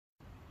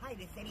Hi,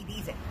 this is Eddie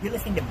Deason. You're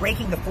listening to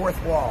Breaking the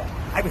Fourth Wall.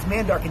 I was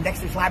Mandark in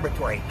Dexter's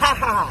laboratory. Ha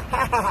ha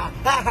ha ha ha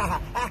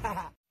ha ha ha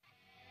ha.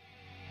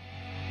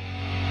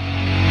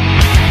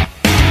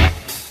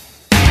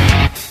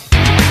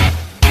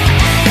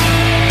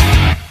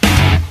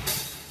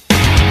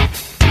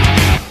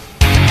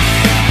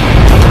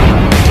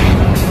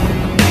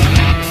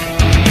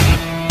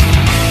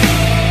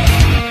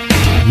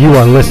 You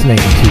are listening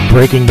to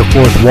Breaking the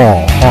Fourth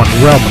Wall on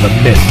Realm of the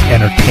Mist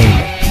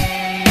Entertainment.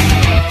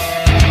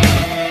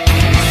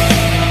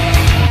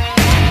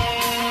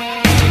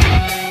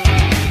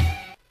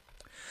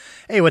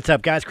 Hey, what's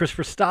up, guys?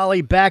 Christopher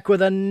Stolle back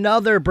with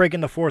another Breaking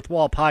the Fourth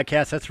Wall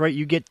podcast. That's right,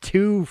 you get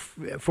two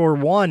for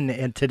one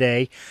in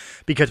today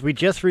because we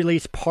just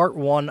released part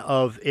one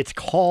of, it's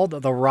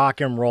called the Rock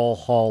and Roll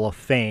Hall of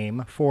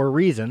Fame for a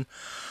reason.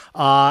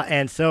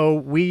 And so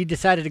we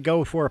decided to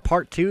go for a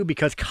part two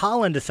because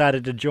Kolin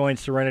decided to join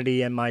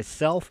Sirenity and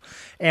myself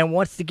and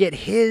wants to get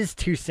his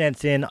 2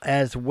 cents in,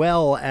 as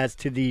well as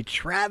to the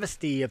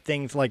travesty of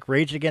things like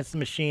Rage Against the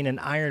Machine and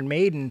Iron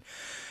Maiden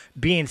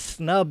being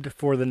snubbed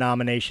for the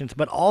nominations.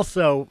 But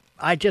also,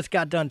 I just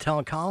got done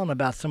telling Kolin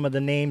about some of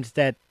the names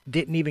that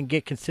didn't even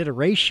get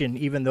consideration,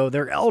 even though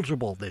they're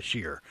eligible this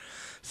year.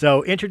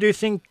 So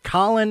introducing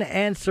Kolin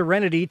and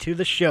Sirenity to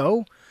the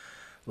show.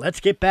 Let's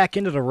get back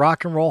into the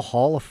Rock and Roll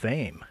Hall of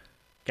Fame.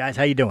 Guys,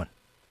 how you doing?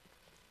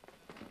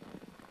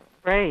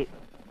 Great.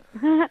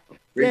 Great,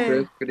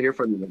 Chris. Good to hear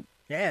from you.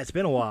 Yeah, it's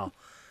been a while.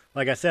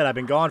 Like I said, I've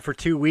been gone for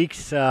 2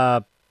 weeks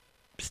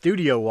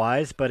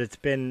studio-wise, but it's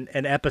been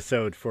an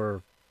episode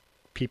for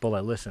people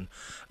that listen.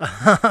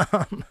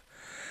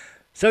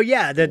 So,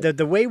 yeah,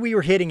 the way we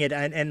were hitting it,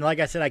 and like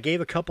I said, I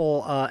gave a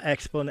couple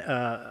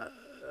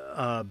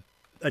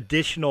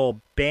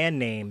additional band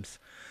names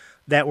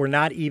that were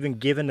not even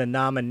given a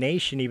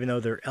nomination, even though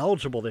they're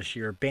eligible this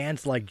year.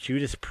 Bands like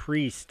Judas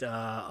Priest,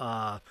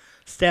 Steppenwolf,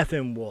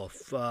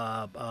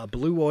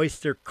 Blue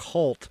Oyster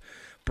Cult,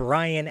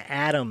 Bryan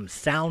Adams,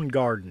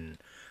 Soundgarden,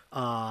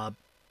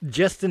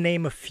 just to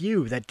name a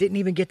few that didn't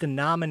even get the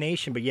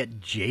nomination, but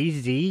yet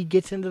Jay-Z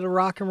gets into the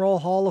Rock and Roll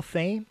Hall of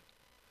Fame.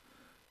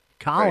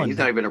 Kolin. Right, he's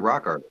not even a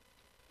rock artist.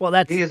 Well,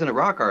 he isn't a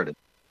rock artist.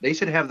 They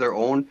should have their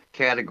own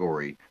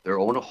category, their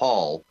own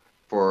hall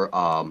for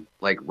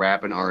like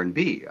rap and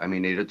R&B. I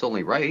mean, it's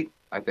only right,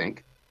 I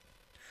think.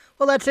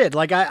 Well, that's it.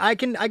 Like I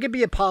can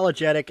be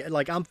apologetic.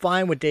 Like I'm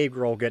fine with Dave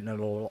Grohl getting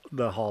into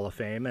the Hall of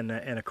Fame, and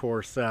of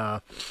course,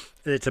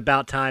 it's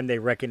about time they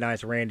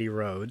recognize Randy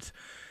Rhoads,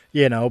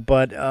 you know.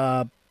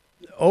 But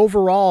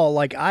overall,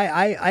 like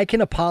I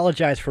can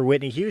apologize for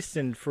Whitney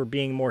Houston for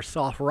being more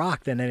soft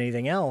rock than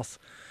anything else.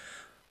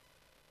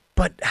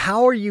 But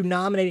how are you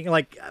nominating?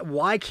 Like,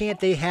 why can't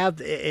they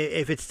have,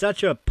 if it's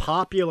such a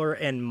popular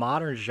and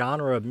modern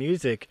genre of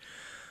music,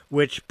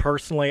 which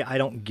personally I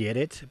don't get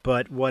it,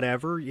 but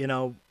whatever, you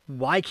know,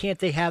 why can't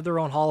they have their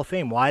own Hall of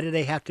Fame? Why do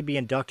they have to be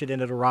inducted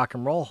into the Rock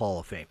and Roll Hall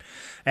of Fame?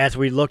 As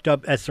we looked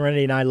up, as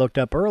Serenity and I looked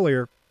up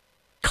earlier,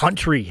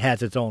 country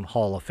has its own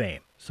Hall of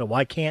Fame. So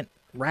why can't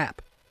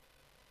rap?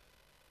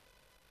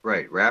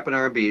 Right. Rap and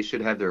R&B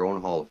should have their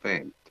own Hall of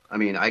Fame. I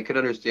mean, I could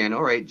understand,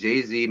 all right,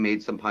 Jay-Z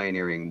made some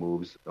pioneering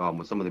moves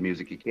with some of the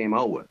music he came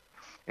out with.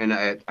 And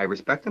I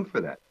respect him for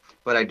that.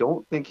 But I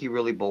don't think he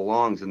really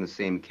belongs in the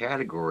same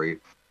category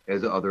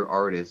as other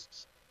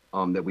artists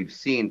that we've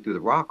seen through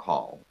the Rock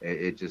Hall.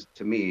 It just,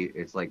 to me,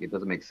 it's like, it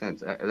doesn't make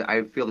sense.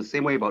 I feel the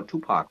same way about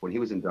Tupac when he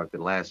was inducted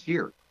last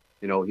year.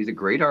 You know, he's a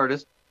great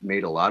artist,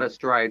 made a lot of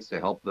strides to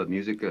help the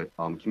music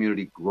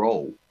community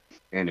grow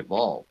and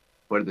evolve.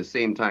 But at the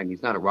same time,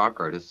 he's not a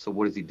rock artist, so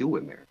what does he do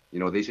in there? You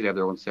know, they should have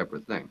their own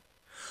separate thing.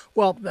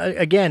 Well,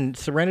 again,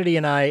 Sirenity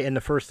and I in the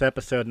first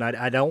episode, and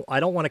I don't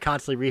want to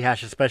constantly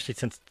rehash, especially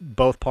since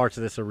both parts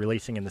of this are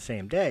releasing in the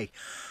same day.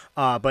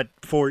 But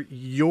for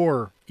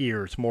your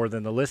ears more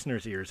than the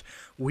listeners' ears,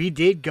 we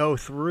did go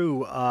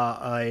through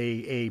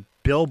a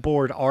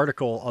Billboard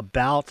article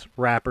about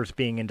rappers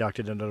being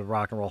inducted into the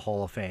Rock and Roll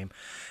Hall of Fame,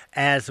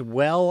 as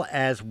well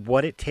as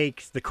what it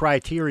takes, the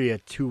criteria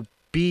to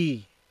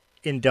be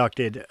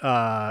inducted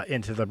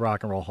into the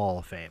Rock and Roll Hall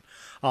of Fame.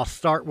 I'll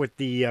start with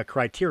the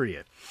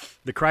criteria.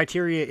 The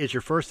criteria is your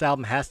first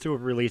album has to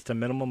have released a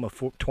minimum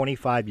of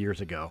 25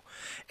 years ago,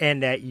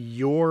 and that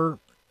your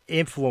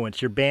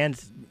influence, your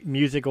band's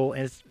musical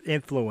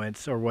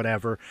influence or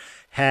whatever,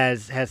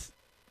 has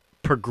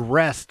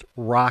progressed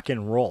rock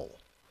and roll.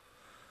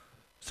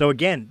 So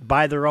again,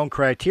 by their own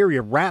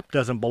criteria, rap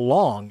doesn't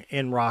belong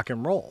in rock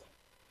and roll.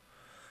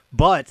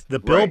 But the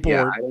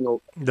Billboard, right, yeah,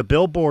 the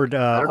Billboard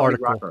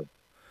article.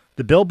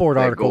 The Billboard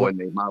article.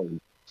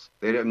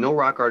 No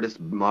rock artists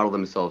model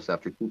themselves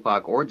after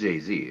Tupac or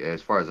Jay-Z,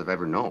 as far as I've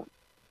ever known.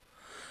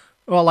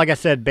 Well, like I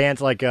said,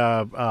 bands like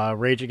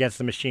Rage Against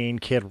the Machine,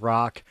 Kid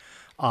Rock,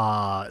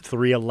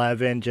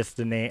 311, just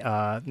to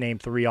name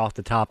three off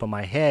the top of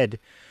my head,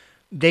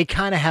 they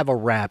kind of have a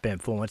rap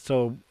influence.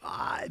 So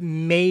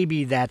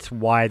maybe that's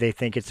why they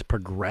think it's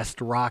progressed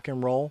rock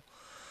and roll.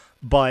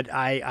 But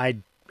yeah,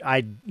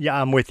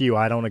 I'm with you.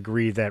 I don't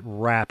agree that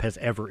rap has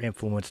ever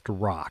influenced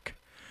rock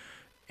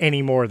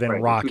any more than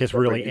rock has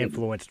really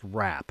influenced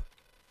rap.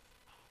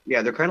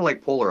 Yeah, they're kind of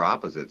like polar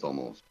opposites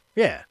almost.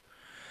 Yeah.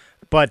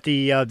 But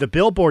the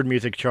Billboard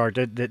music chart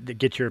that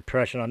gets your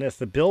impression on this,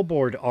 the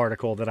Billboard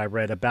article that I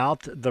read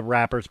about the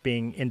rappers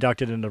being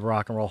inducted into the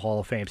Rock and Roll Hall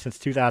of Fame since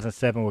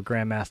 2007 with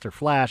Grandmaster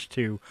Flash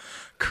to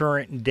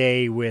current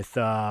day with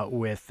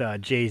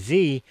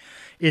Jay-Z,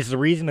 is the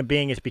reason of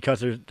being is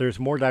because there's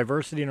more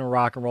diversity in the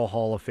Rock and Roll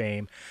Hall of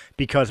Fame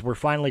because we're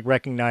finally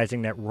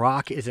recognizing that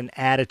rock is an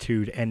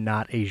attitude and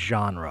not a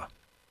genre.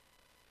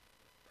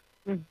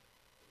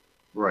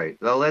 Right.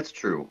 Well, that's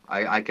true.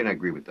 I can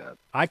agree with that.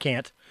 I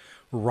can't.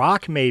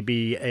 Rock may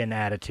be an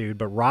attitude,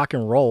 but rock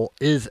and roll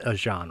is a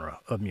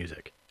genre of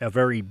music, a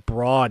very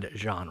broad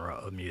genre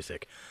of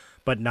music,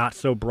 but not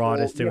so broad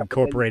as to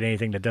incorporate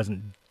anything that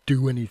doesn't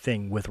do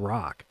anything with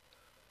rock.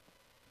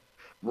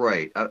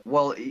 Right.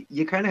 Well,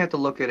 you kind of have to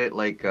look at it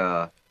like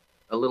a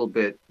little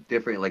bit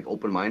different, like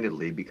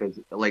open-mindedly, because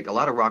like a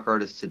lot of rock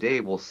artists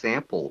today will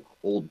sample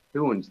old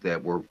tunes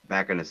that were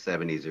back in the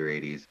 70s or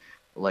 80s,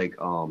 like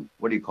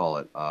what do you call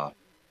it?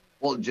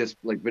 Well, just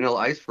like Vanilla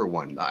Ice for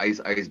one, the Ice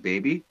Ice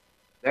Baby,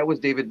 that was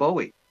David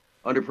Bowie,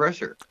 Under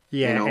Pressure.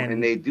 Yeah, You know,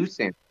 and they do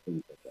sample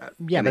things like that.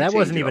 Yeah, and but they that change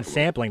wasn't it even up a little.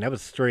 sampling. That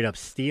was straight up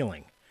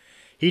stealing.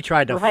 He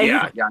tried to Right.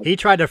 Yeah, he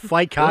tried to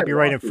fight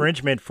copyright lawsuit.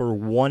 infringement for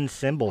one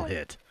cymbal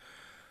hit.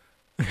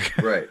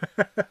 Right.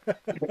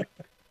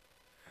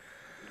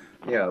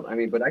 Yeah, I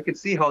mean, but I could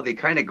see how they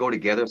kind of go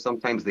together.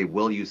 Sometimes they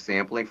will use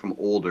sampling from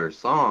older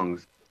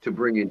songs to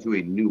bring into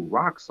a new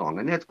rock song,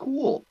 and that's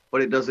cool.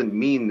 But it doesn't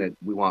mean that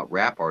we want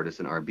rap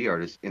artists and R&B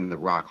artists in the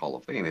Rock Hall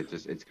of Fame.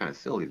 It's kind of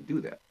silly to do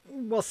that.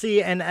 Well,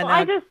 see, and Well,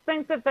 I just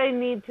think that they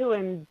need to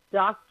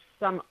induct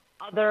some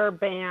other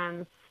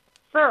bands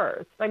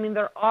first. I mean,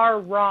 there are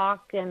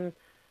rock and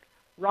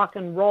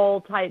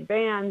roll type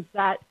bands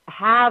that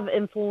have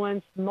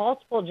influenced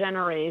multiple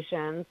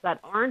generations that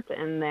aren't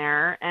in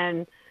there,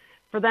 and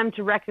for them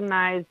to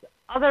recognize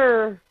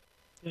other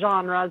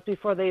genres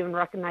before they even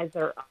recognize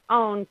their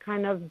own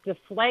kind of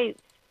deflates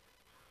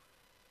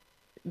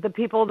the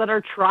people that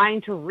are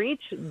trying to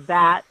reach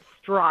that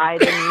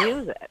stride in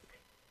music.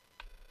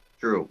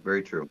 True,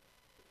 very true.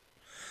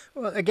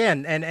 well,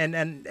 again,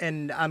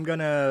 and I'm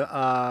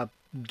gonna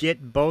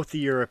get both of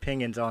your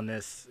opinions on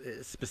this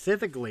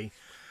specifically.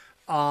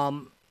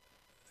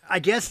 I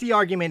guess the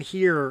argument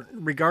here,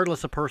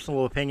 regardless of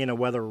personal opinion of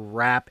whether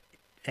rap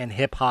and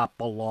hip hop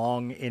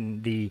belong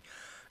in the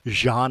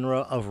genre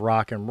of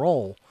rock and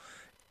roll,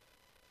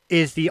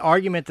 is the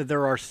argument that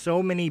there are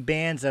so many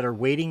bands that are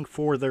waiting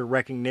for their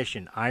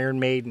recognition. Iron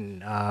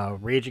Maiden,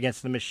 Rage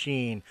Against the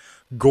Machine,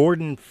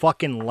 Gordon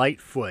fucking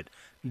Lightfoot,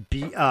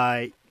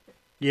 Blue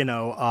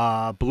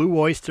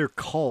Oyster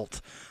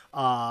Cult,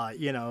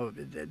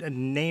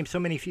 name so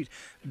many few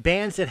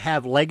bands that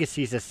have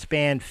legacies that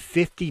span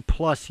 50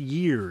 plus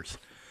years,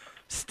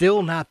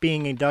 still not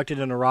being inducted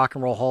in the Rock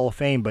and Roll Hall of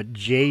Fame, but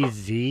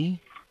Jay-Z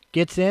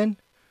gets in.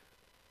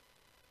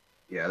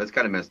 Yeah, that's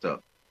kind of messed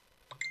up.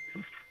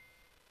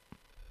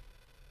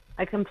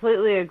 I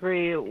completely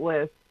agree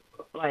with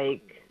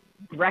like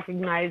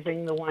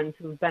recognizing the ones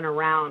who've been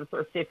around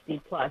for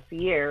 50 plus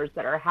years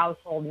that are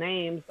household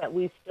names that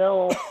we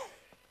still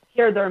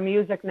hear their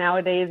music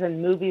nowadays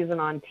in movies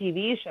and on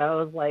TV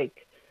shows.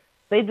 Like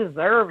they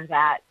deserve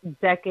that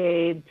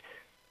decade,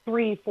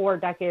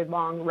 3-4 decade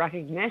long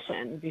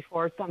recognition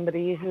before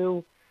somebody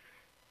who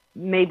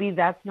maybe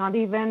that's not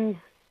even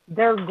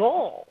their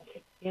goal.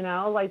 You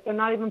know, like they're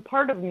not even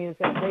part of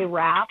music. They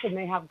rap and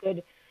they have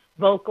good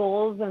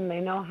vocals and they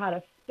know how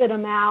to spit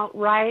them out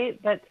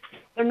right, but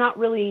they're not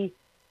really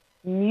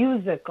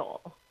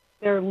musical.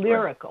 They're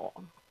lyrical.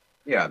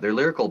 Yeah, they're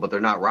lyrical, but they're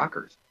not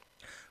rockers.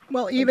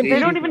 Well, even They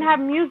don't even have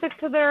music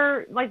to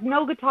their, like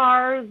no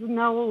guitars,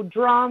 no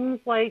drums,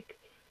 like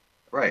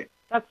Right.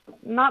 that's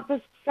not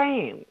the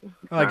same.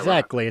 Oh,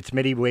 exactly. It's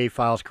MIDI wave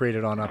files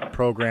created on a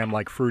program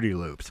like Fruity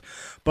Loops.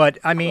 But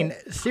I mean,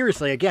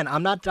 seriously, again,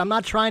 I'm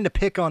not trying to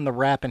pick on the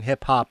rap and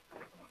hip hop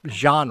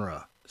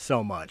genre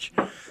so much.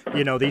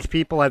 You know, these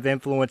people have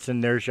influence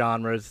in their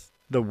genres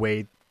the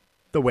way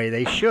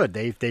they should.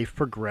 They've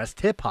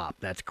progressed hip hop.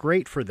 That's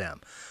great for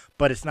them.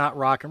 But it's not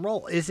rock and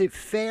roll. Is it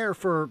fair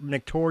for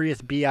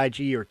Notorious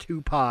B.I.G. or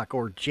Tupac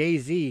or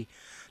Jay-Z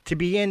to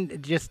be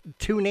in just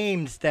two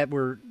names that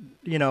were,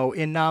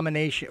 in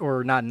nomination,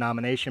 or not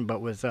nomination,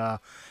 but was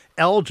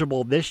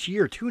eligible this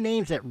year? Two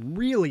names that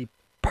really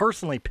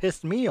personally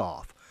pissed me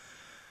off.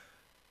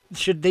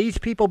 Should these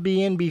people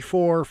be in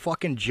before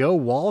fucking Joe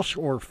Walsh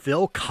or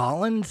Phil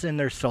Collins in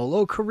their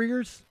solo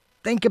careers?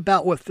 Think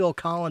about what Phil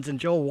Collins and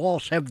Joe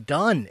Walsh have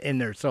done in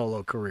their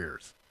solo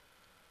careers.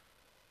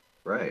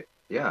 Right.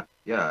 Yeah.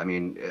 I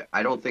mean,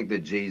 I don't think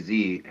that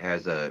Jay-Z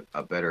has a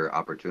better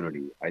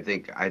opportunity. I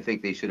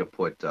think they should have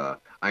put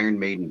Iron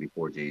Maiden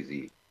before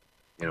Jay-Z.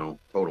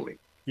 Totally.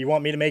 You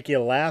want me to make you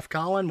laugh,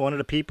 Colin? One of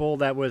the people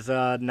that was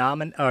not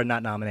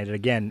nominated,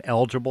 again,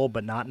 eligible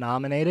but not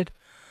nominated.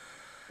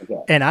 Okay.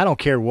 And I don't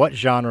care what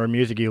genre of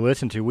music you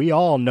listen to, we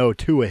all know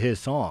two of his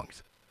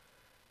songs.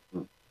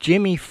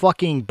 Jimmy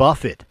fucking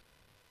Buffett.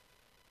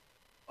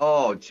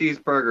 Oh,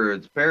 Cheeseburger,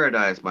 it's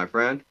paradise, my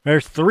friend.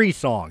 There's 3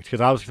 songs because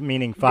I was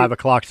meaning 5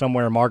 o'clock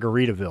somewhere in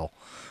Margaritaville.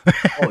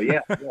 Oh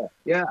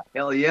yeah,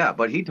 hell yeah.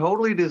 But he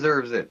totally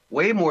deserves it.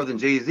 Way more than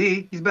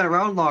Jay-Z. He's been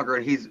around longer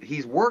and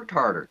he's worked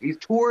harder. He's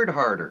toured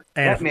harder.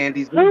 And That man,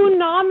 he's Who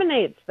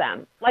nominates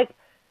them? Like,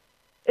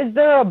 is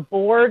there a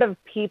board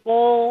of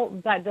people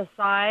that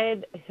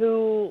decide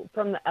who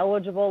from the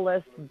eligible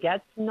list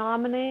gets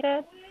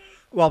nominated?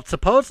 Well,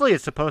 supposedly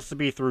it's supposed to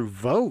be through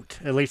vote,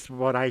 at least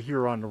what I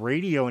hear on the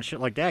radio and shit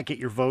like that. Get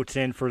your votes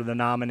in for the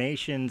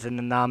nominations and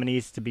the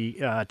nominees to be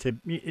to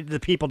the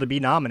people to be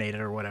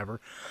nominated or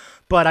whatever.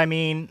 But I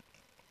mean,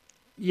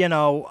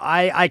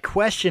 I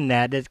question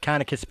that. It's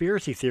kind of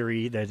conspiracy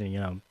theory. That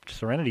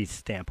Serenity's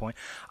standpoint.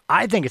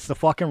 I think it's the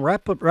fucking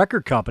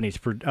record companies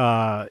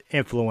for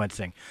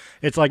influencing.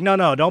 It's like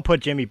no, don't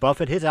put Jimmy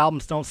Buffett. His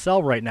albums don't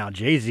sell right now.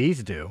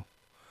 Jay-Z's do.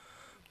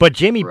 But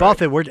Jimmy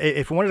Buffett,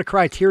 if one of the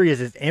criteria is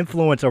his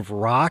influence of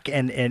rock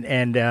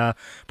and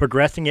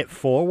progressing it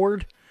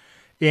forward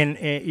in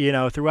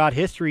throughout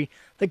history,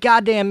 the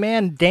goddamn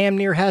man damn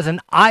near has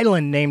an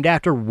island named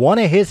after one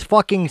of his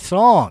fucking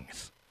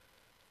songs.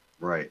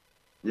 Right.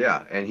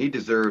 Yeah, and he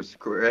deserves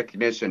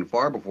recognition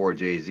far before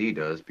Jay-Z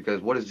does,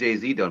 because what has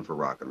Jay-Z done for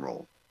rock and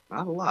roll?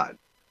 Not a lot.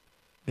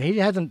 He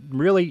hasn't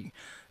really.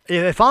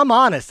 If I'm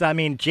honest, I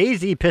mean,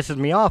 Jay-Z pisses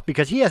me off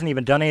because he hasn't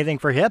even done anything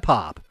for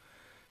hip-hop.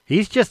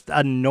 He's just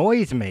a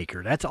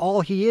noisemaker. That's all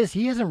he is.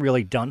 He hasn't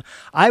really done.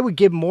 I would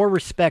give more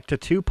respect to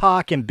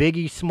Tupac and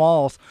Biggie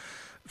Smalls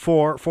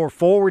for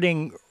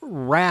forwarding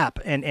rap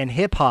and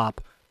hip-hop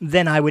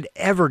than I would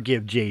ever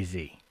give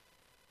Jay-Z.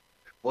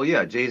 Well,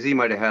 yeah, Jay-Z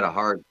might have had a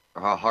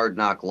hard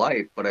knock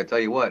life, but I tell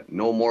you what,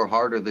 no more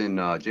harder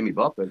than Jimmy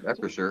Buffett, that's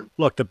for sure.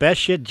 Look, the best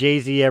shit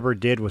Jay-Z ever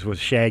did was with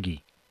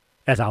Shaggy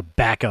as a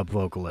backup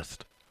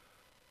vocalist.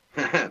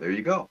 There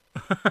you go.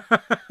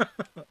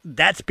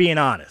 That's being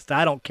honest.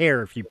 I don't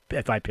care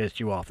if I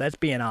pissed you off. That's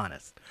being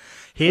honest.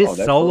 His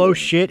solo totally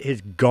shit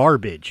is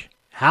garbage.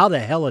 How the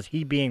hell is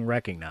he being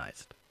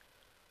recognized?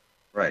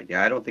 Right.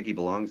 Yeah, I don't think he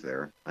belongs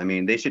there. I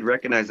mean, they should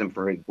recognize him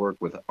for his work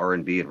with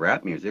R&B and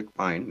rap music.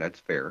 Fine, that's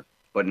fair.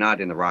 But not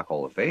in the Rock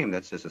Hall of Fame.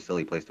 That's just a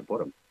silly place to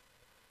put him.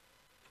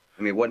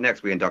 I mean, what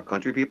next? We induct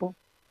country people?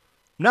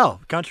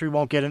 No, country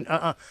won't get in.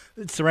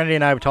 Serenity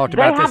and I have talked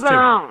about this too. They have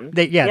their own.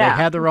 They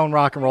have their own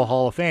Rock and Roll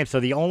Hall of Fame. So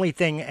the only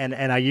thing, and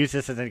I use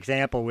this as an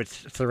example,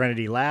 which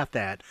Serenity laughed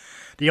at,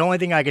 the only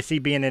thing I could see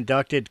being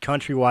inducted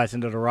country-wise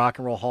into the Rock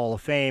and Roll Hall of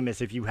Fame is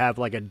if you have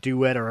like a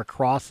duet or a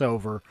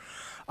crossover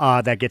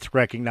that gets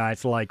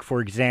recognized, like,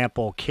 for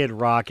example, Kid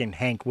Rock and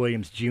Hank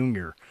Williams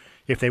Jr.,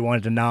 if they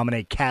wanted to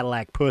nominate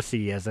Cadillac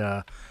Pussy as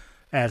a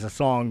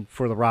song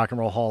for the Rock and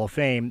Roll Hall of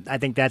Fame. I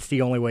think that's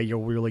the only way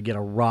you'll really get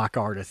a rock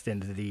artist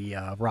into the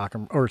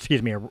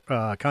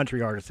a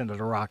country artist into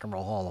the Rock and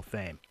Roll Hall of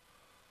Fame.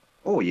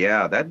 Oh,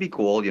 yeah, that'd be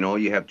cool.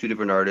 You have two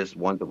different artists,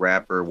 one's a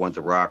rapper, one's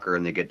a rocker,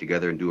 and they get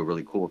together and do a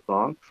really cool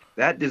song.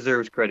 That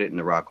deserves credit in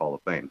the Rock Hall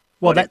of Fame.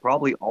 Well, but it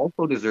probably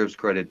also deserves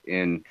credit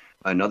in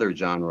another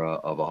genre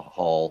of a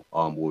hall,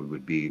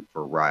 would be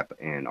for rap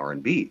and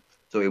R&B.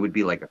 So it would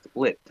be like a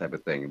split type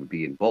of thing. It would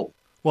be in both.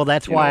 Well,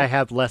 that's why I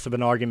have less of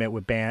an argument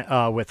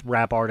with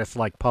rap artists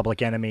like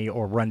Public Enemy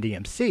or Run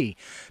DMC,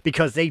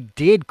 because they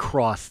did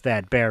cross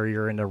that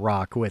barrier into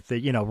rock with the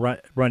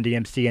Run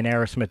DMC and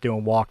Aerosmith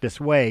doing Walk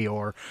This Way,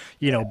 or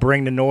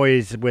Bring the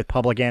Noise with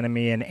Public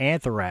Enemy and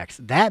Anthrax.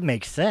 That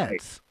makes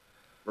sense.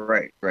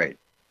 Right,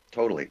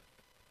 totally.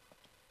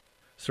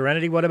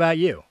 Serenity, what about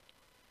you?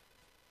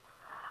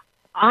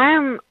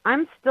 I'm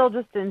still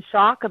just in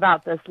shock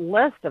about this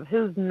list of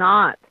who's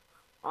not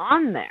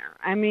on there.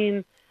 I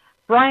mean,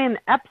 Brian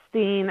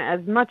Epstein,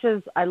 as much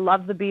as I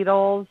love the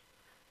Beatles,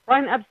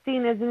 Brian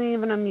Epstein isn't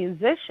even a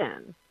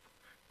musician,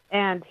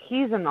 and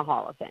he's in the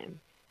Hall of Fame.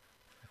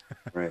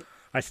 Right.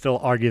 I still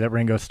argue that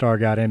Ringo Starr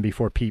got in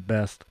before Pete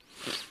Best.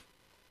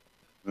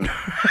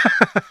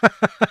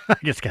 I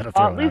just got to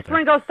throw it out there. At least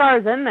Ringo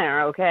Starr's in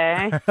there,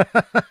 okay?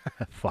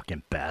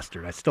 Fucking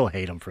bastard. I still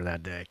hate him for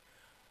that day.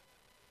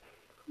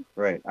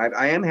 Right.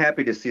 I am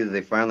happy to see that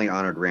they finally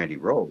honored Randy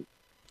Rhoads,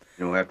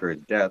 after his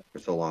death for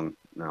so long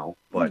now.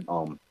 But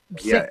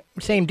yeah,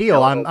 same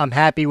deal. I'm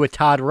happy with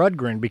Todd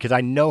Rundgren because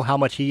I know how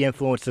much he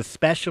influenced,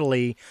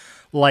 especially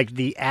like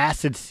the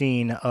acid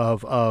scene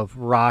of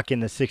rock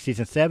in the 60s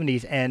and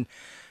 70s, and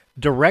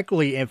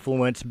directly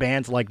influenced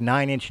bands like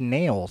Nine Inch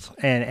Nails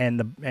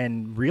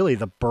and really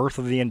the birth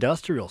of the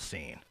industrial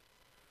scene.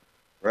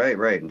 Right.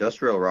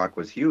 Industrial rock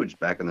was huge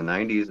back in the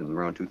 90s and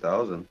around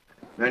 2000.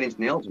 Nine Inch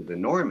Nails was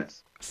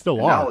enormous.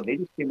 Still are. Now they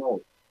just came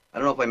out. I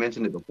don't know if I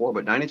mentioned it before,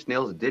 but Nine Inch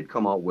Nails did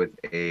come out with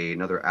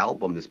another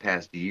album this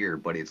past year,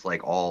 but it's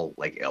like all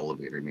like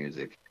elevator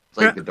music. It's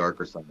like the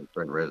darker side of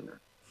Trent Reznor.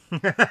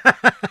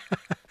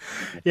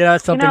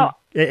 It's something.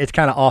 It's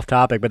kind of off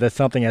topic, but that's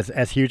something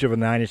as huge of a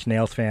Nine Inch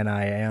Nails fan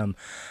I am,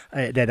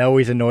 that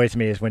always annoys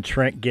me is when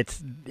Trent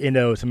gets in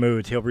those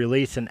moods. He'll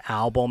release an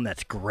album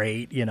that's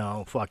great,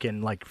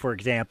 fucking like, for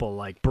example,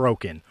 like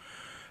Broken.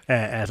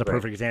 as a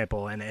perfect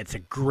example, and it's a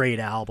great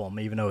album,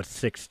 even though it's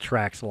 6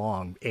 tracks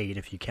long, 8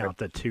 if you count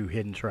the 2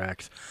 hidden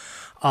tracks.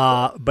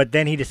 But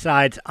then he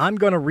decides, I'm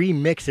going to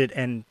remix it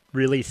and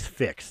release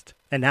Fixed.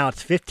 And now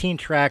it's 15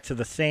 tracks of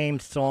the same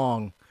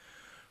song,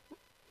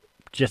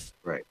 just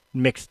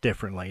mixed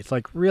differently. It's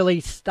like, really,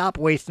 stop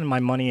wasting my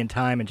money and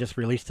time and just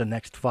release the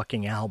next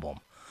fucking album.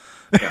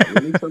 Yeah,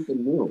 we need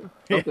something new.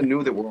 Something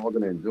new that we're all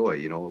going to enjoy,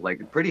 you know?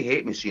 Like, Pretty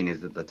Hate Machine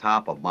is at the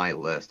top of my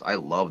list. I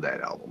love that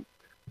album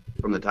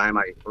from the time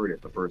I heard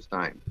it the first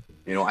time.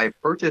 You know, I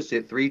purchased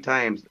it 3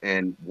 times,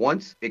 and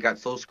once it got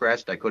so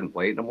scratched I couldn't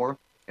play it no more.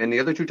 And the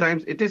other 2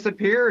 times, it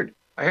disappeared.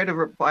 I had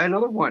to buy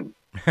another one.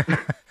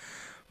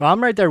 Well,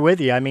 I'm right there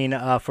with you. I mean,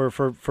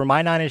 for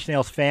my Nine Inch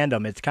Nails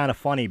fandom, it's kind of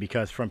funny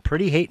because from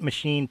Pretty Hate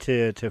Machine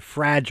to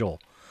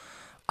Fragile,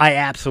 I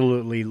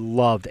absolutely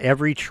loved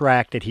every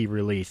track that he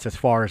released as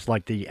far as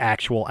like the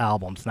actual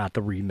albums, not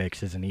the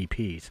remixes and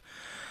EPs.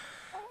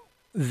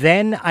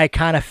 Then I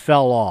kind of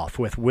fell off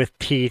with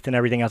Teeth and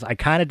everything else. I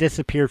kind of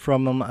disappeared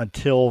from them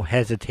until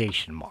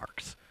Hesitation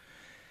Marks.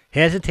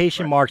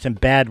 Hesitation Marks and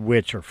Bad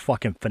Witch are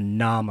fucking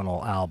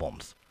phenomenal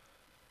albums.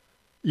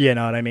 You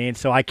know what I mean?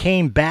 So I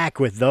came back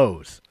with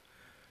those.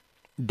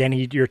 Then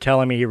you're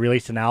telling me he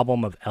released an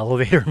album of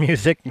elevator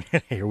music?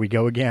 Here we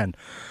go again.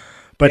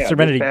 But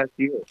Serenity,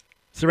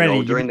 Serenity,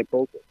 you know, during the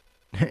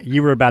COVID.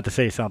 You were about to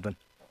say something.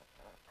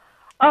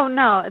 Oh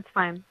no, it's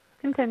fine.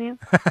 Continue.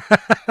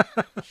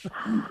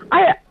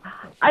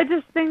 I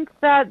just think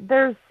that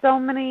there's so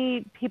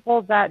many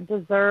people that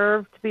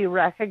deserve to be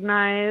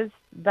recognized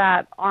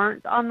that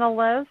aren't on the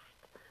list,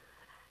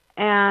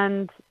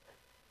 and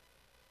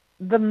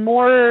the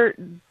more,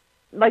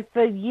 like,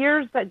 the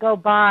years that go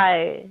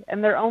by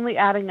and they're only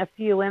adding a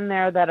few in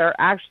there that are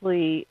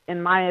actually,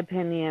 in my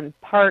opinion,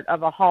 part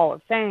of a Hall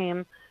of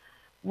Fame,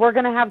 we're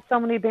going to have so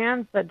many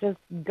bands that just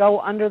go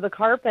under the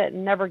carpet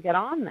and never get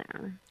on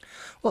there.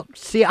 Well,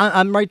 see,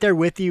 I'm right there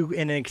with you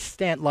in an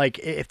extent. Like,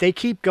 if they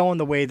keep going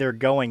the way they're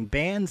going,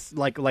 bands,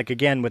 like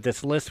again, with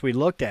this list we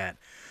looked at,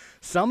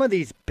 some of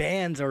these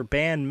bands or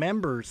band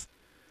members,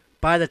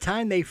 by the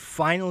time they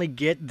finally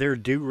get their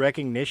due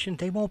recognition,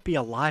 they won't be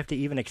alive to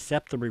even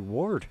accept the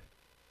reward.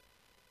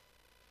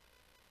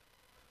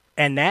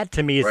 And that,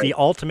 to me, is the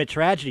ultimate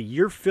tragedy.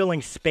 You're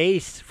filling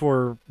space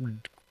for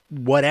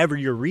whatever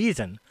your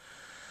reason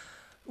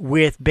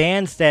with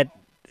bands that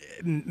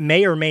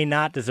may or may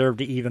not deserve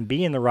to even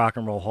be in the Rock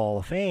and Roll Hall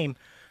of Fame,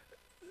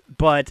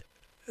 but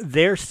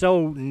they're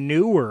so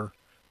newer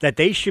that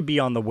they should be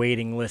on the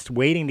waiting list,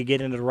 waiting to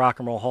get into the Rock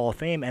and Roll Hall of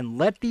Fame, and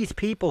let these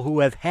people who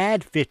have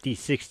had 50,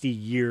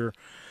 60-year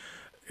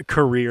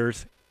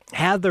careers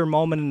have their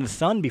moment in the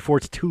sun before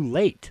it's too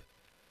late.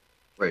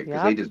 Right,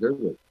 because they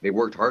deserve it. They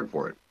worked hard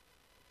for it.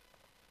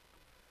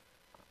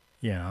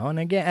 You know, and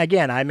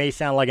again, I may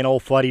sound like an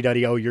old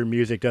fuddy-duddy, oh, your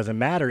music doesn't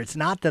matter. It's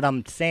not that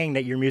I'm saying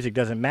that your music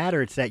doesn't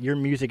matter. It's that your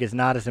music is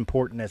not as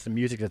important as the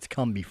music that's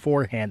come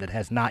beforehand that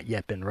has not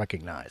yet been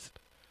recognized.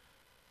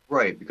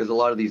 Right, because a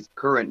lot of these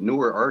current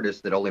newer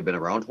artists that only been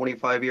around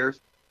 25 years,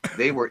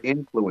 they were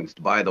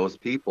influenced by those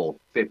people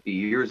 50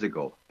 years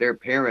ago. Their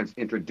parents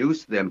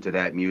introduced them to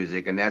that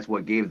music, and that's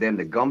what gave them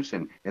the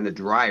gumption and the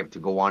drive to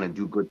go on and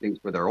do good things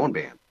for their own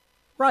band.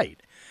 Right.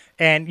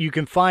 And you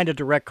can find a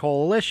direct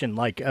coalition,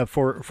 like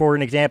for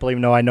an example,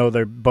 even though I know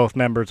they're both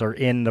members are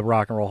in the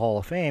Rock and Roll Hall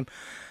of Fame,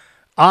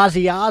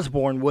 Ozzy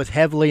Osbourne was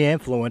heavily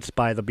influenced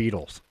by the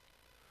Beatles.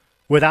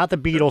 Without the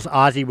Beatles,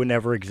 Ozzy would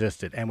never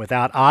existed, and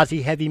without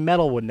Ozzy, heavy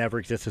metal would never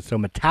existed. So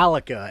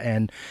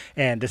Metallica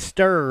and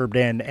Disturbed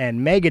and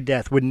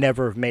Megadeth would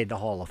never have made the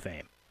Hall of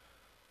Fame.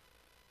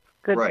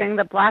 Good thing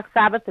that Black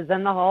Sabbath is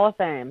in the Hall of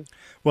Fame.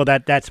 Well,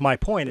 that's my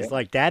point. It's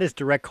like that is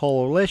direct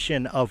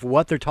correlation of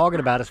what they're talking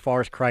about as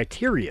far as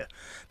criteria.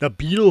 The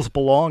Beatles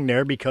belong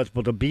there because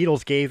the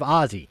Beatles gave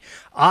Ozzy.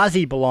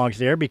 Ozzy belongs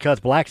there because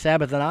Black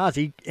Sabbath and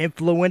Ozzy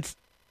influenced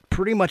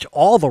pretty much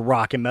all the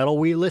rock and metal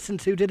we listen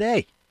to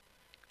today.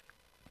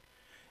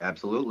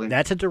 Absolutely.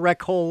 That's a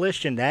direct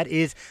coalition. That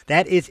is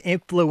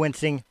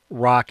influencing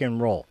rock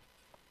and roll.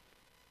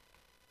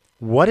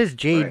 What has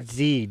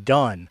Jay-Z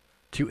done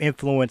to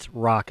influence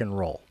rock and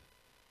roll?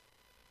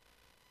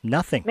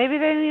 Nothing. Maybe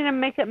they need to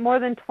make it more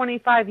than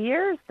 25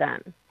 years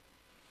then.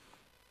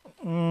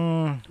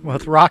 Well,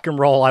 with rock and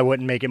roll, I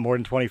wouldn't make it more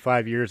than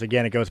 25 years.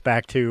 Again, it goes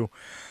back to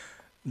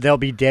they'll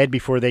be dead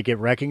before they get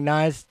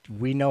recognized.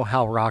 We know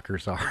how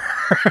rockers are.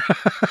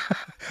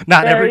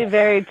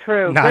 Very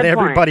true. Not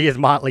everybody is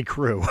Motley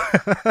Crue.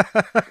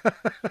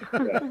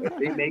 If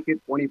they make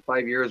it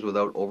 25 years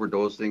without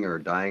overdosing or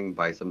dying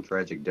by some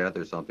tragic death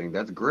or something,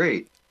 that's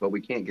great. But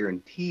we can't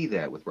guarantee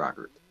that with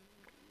rockers.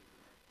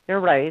 You're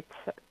right.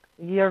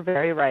 You're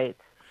very right.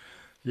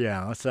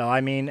 Yeah, so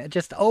I mean,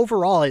 just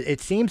overall,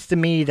 it seems to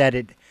me that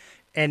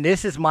and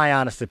this is my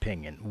honest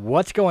opinion,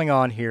 what's going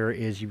on here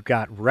is you've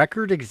got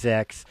record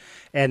execs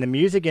and the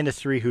music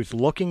industry who's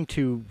looking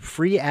to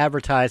free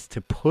advertise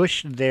to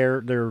push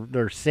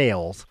their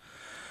sales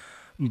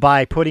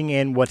by putting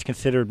in what's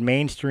considered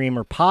mainstream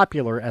or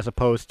popular as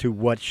opposed to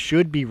what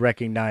should be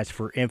recognized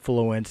for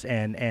influence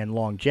and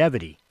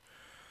longevity.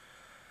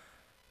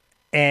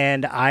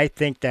 And I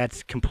think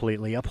that's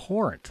completely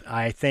abhorrent.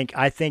 I think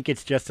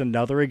it's just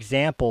another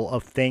example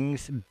of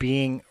things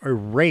being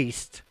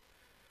erased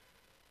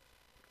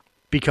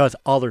because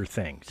other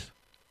things.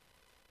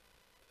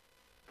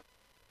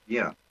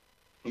 Yeah.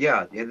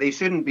 Yeah, they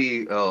shouldn't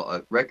be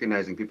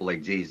recognizing people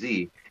like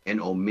Jay-Z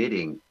and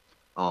omitting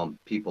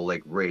people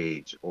like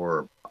Rage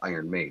or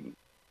Iron Maiden,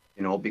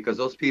 because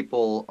those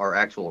people are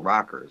actual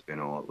rockers,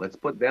 Let's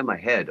put them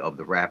ahead of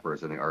the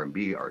rappers and the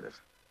R&B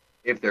artists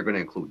if they're going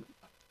to include them.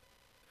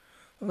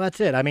 Well, that's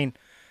it. I mean,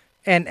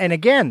 and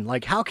again,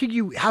 like how could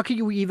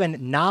you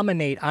even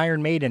nominate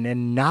Iron Maiden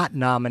and not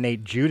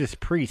nominate Judas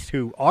Priest,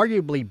 who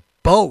arguably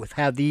both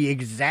have the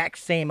exact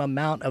same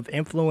amount of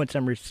influence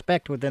and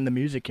respect within the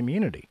music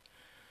community?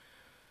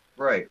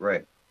 Right,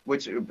 right.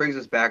 Which brings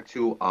us back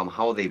to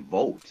how they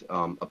vote.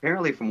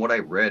 Apparently, from what I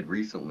read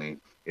recently,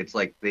 it's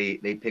like they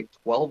pick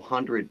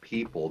 1,200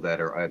 people that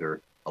are either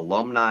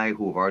alumni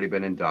who have already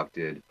been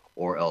inducted,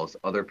 or else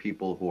other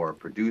people who are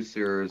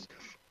producers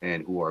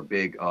and who are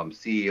big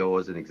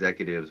CEOs and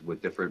executives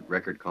with different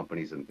record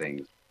companies and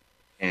things.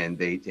 And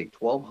they take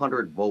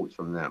 1,200 votes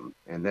from them,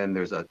 and then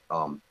there's a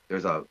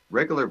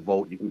regular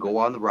vote. You can go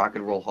on the Rock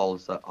and Roll Hall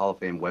of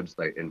Fame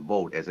website and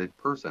vote as a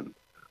person,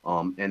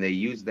 and they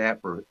use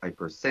that for a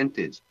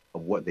percentage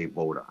of what they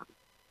vote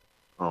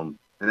on.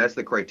 And that's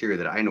the criteria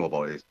that I know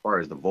about as far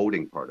as the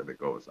voting part of it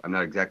goes. I'm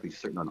not exactly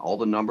certain on all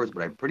the numbers,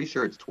 but I'm pretty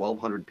sure it's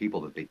 1,200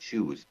 people that they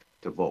choose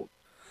to vote.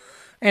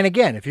 And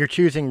again, if you're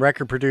choosing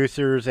record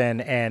producers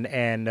and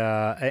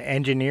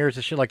engineers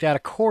and shit like that,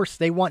 of course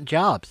they want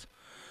jobs.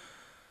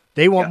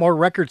 They want more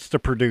records to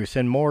produce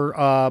and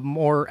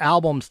more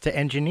albums to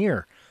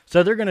engineer.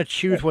 So they're going to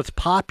choose what's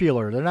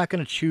popular. They're not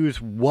going to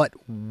choose what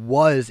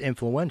was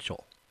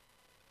influential.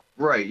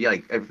 Right. Yeah.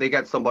 Like if they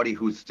got somebody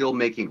who's still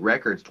making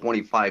records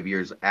 25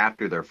 years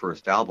after their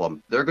first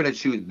album, they're going to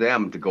choose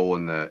them to go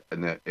in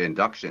the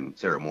induction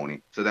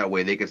ceremony. So that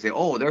way they can say,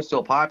 "Oh, they're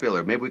still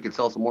popular. Maybe we can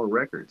sell some more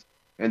records."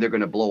 And they're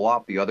going to blow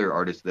off the other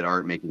artists that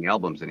aren't making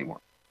albums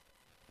anymore.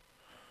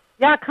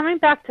 Yeah, coming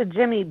back to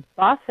Jimmy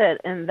Buffett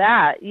and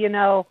that,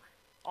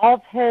 all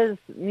of his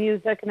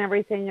music and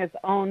everything is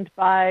owned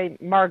by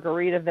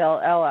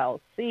Margaritaville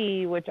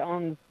LLC, which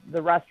owns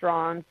the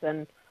restaurants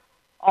and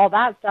all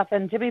that stuff.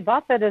 And Jimmy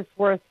Buffett is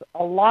worth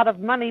a lot of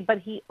money, but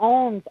he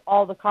owns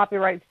all the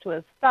copyrights to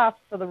his stuff,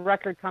 so the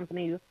record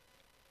companies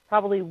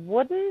probably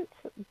wouldn't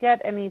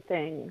get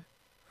anything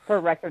for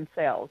record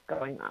sales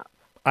going up.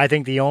 I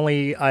think the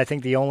only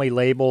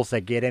labels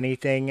that get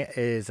anything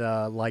is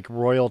like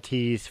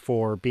royalties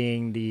for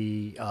being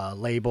the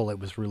label it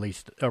was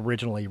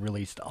originally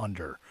released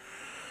under.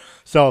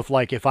 So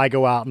if I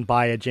go out and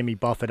buy a Jimmy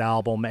Buffett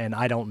album and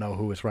I don't know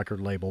who his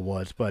record label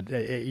was, but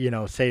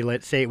let's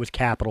say it was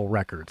Capitol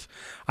Records,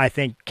 I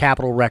think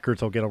Capitol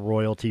Records will get a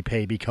royalty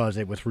pay because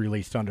it was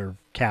released under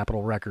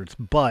Capitol Records,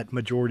 but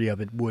majority of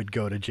it would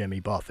go to Jimmy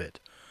Buffett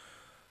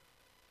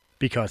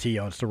because he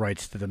owns the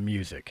rights to the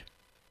music.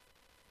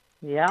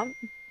 Yeah.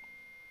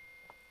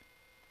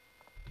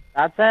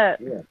 That's it.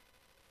 Yeah.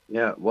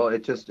 Yeah. Well,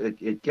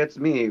 it gets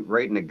me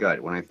right in the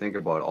gut when I think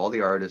about all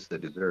the artists that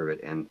deserve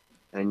it. And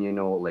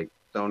like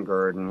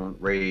Soundgarden,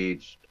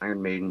 Rage,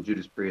 Iron Maiden,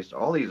 Judas Priest,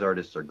 all these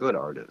artists are good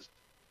artists,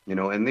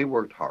 and they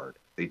worked hard.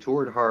 They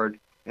toured hard,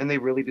 and they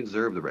really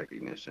deserve the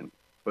recognition.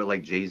 But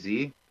like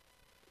Jay-Z,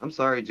 I'm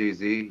sorry,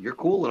 Jay-Z, you're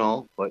cool and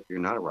all, but you're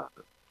not a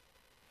rocker.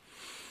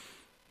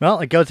 Well,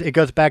 it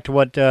goes back to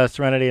what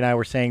Sirenity and I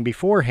were saying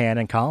beforehand,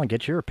 and Colin,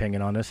 get your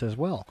opinion on this as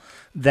well.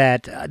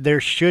 That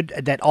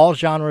that all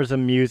genres of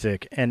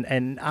music,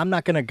 and I'm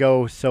not going to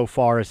go so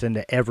far as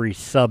into every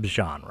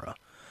subgenre.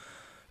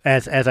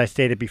 As I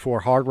stated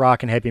before, hard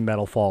rock and heavy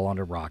metal fall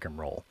under rock and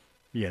roll,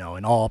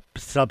 and all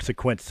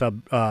subsequent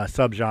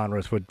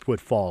subgenres would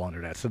fall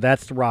under that. So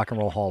that's the Rock and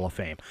Roll Hall of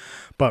Fame.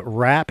 But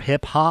rap,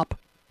 hip hop,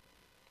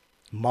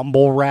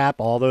 mumble rap,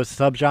 all those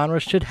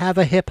subgenres should have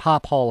a hip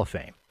hop Hall of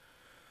Fame.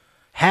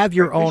 Have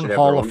your own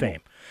Hall of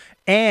Fame.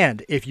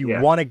 And if you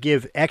want to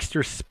give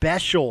extra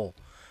special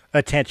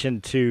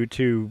attention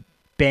to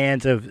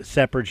bands of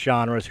separate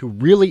genres who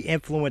really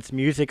influence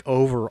music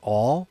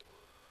overall,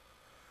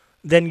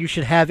 then you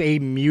should have a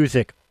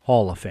music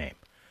Hall of Fame.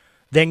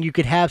 Then you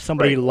could have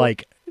somebody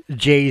like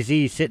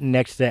Jay-Z sitting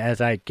next to, as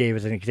I gave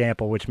as an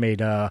example, which made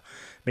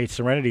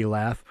Sirenity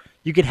laugh.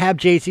 You could have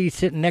Jay-Z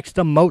sitting next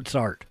to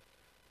Mozart.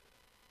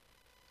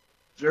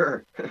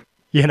 Sure.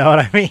 You know what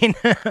I mean?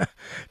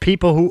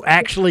 People who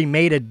actually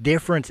made a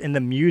difference in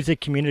the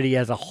music community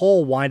as a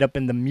whole wind up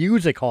in the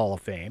Music Hall of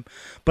Fame,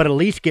 but at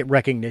least get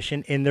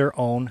recognition in their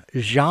own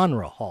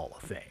genre Hall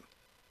of Fame.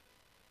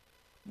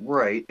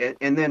 Right.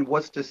 And then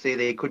what's to say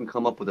they couldn't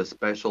come up with a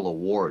special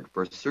award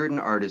for certain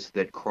artists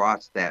that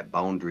cross that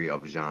boundary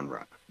of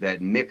genre,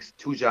 that mix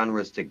two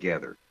genres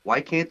together?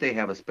 Why can't they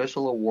have a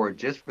special award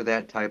just for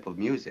that type of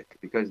music?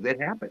 Because that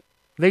happens.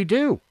 They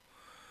do.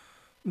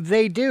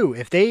 They do.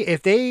 If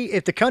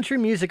the Country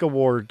Music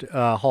Award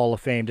Hall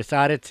of Fame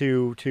decided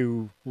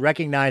to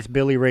recognize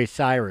Billy Ray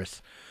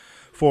Cyrus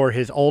for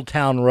his Old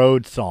Town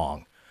Road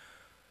song,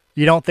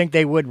 You don't think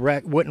they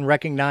wouldn't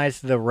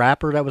recognize the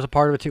rapper that was a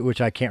part of it too,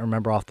 which I can't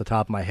remember off the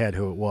top of my head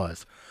who it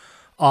was.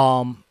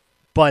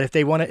 But if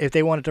they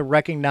wanted to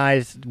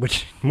recognize,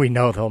 which we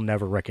know they'll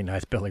never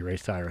recognize Billy Ray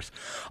Cyrus,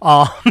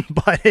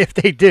 but if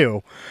they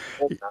do,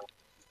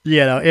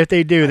 if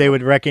they do, they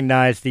would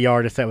recognize the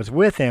artist that was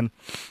with him,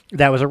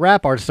 that was a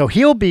rap artist. So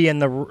he'll be in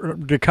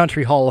the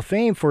Country Hall of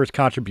Fame for his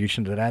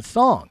contribution to that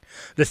song.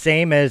 The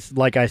same as,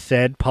 like I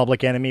said,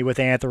 Public Enemy with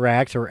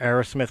Anthrax or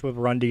Aerosmith with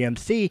Run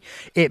DMC.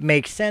 It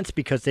makes sense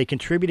because they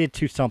contributed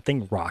to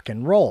something rock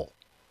and roll.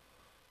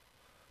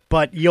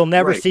 But you'll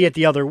never see it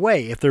the other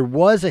way. If there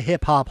was a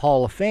hip-hop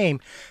Hall of Fame,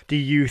 do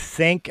you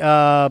think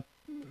them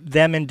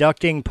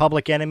inducting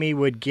Public Enemy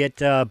would get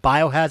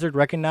Biohazard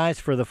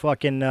recognized for the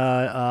fucking,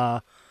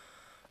 oh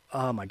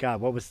my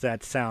God, what was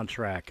that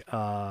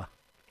soundtrack?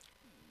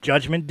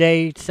 Judgment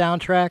Day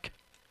soundtrack?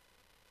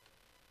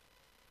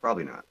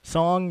 Probably not.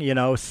 Song,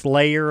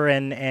 Slayer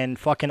and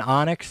fucking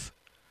Onyx?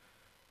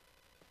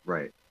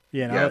 Right.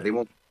 Yeah, they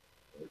won't.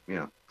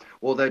 Yeah.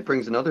 Well, that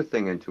brings another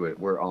thing into it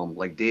where,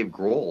 like Dave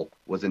Grohl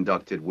was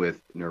inducted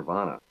with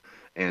Nirvana,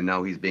 and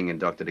now he's being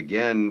inducted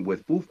again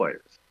with Foo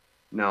Fighters.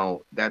 Now,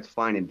 that's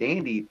fine and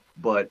dandy,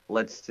 but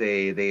let's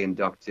say they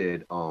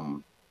inducted,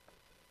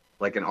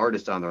 like an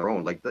artist on their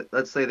own. Like,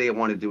 let's say they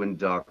wanted to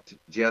induct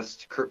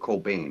just Kurt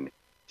Cobain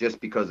just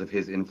because of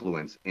his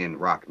influence in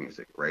rock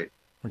music, right?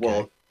 Okay.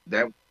 Well,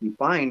 that would be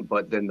fine,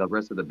 but then the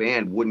rest of the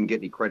band wouldn't get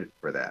any credit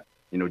for that.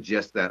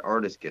 Just that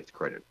artist gets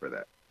credit for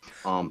that.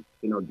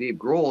 Dave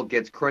Grohl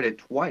gets credit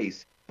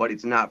twice, but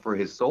it's not for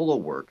his solo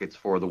work. It's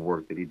for the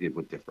work that he did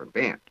with different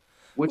bands,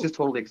 which is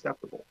totally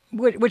acceptable.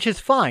 Which is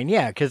fine,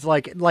 yeah, because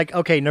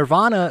okay,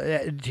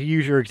 Nirvana, to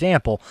use your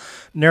example,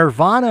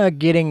 Nirvana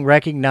getting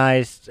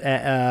recognized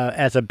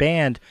as a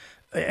band,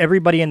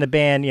 everybody in the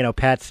band,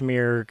 Pat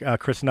Smear,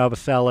 Chris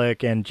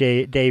Novoselic, and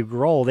Dave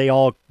Grohl, they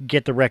all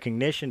get the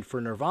recognition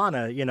for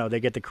Nirvana. They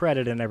get the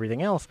credit and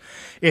everything else.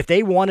 If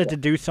they wanted to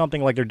do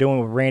something like they're doing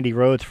with Randy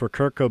Rhoads for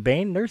Kurt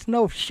Cobain, there's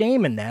no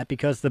shame in that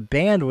because the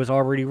band was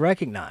already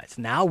recognized.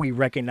 Now we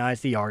recognize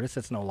the artist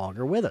that's no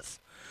longer with us.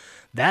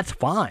 That's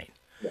fine.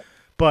 Yeah.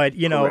 But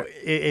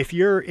if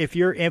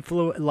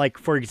you're like,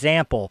 for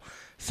example,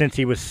 since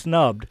he was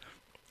snubbed,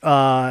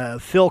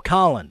 Phil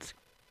Collins.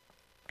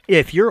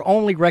 If you're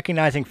only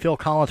recognizing Phil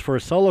Collins for a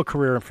solo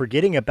career and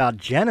forgetting about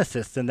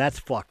Genesis, then that's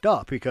fucked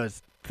up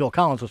because Phil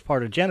Collins was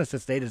part of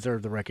Genesis. They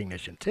deserve the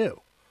recognition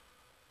too.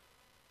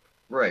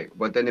 Right.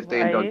 But then if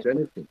they induct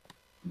Genesis,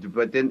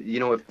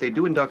 if they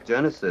do induct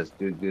Genesis,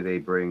 do they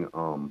bring,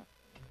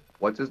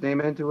 what's his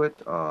name into it?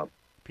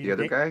 The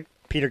other guy?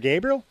 Peter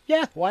Gabriel?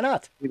 Yeah, why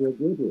not? Peter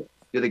Gabriel.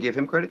 Do they give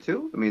him credit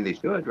too? I mean, they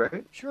should,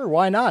 right? Sure,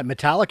 why not?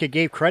 Metallica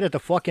gave credit to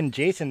fucking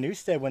Jason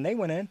Newsted when they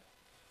went in.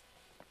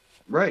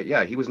 Right,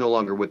 yeah, he was no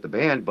longer with the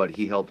band, but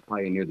he helped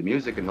pioneer the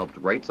music and helped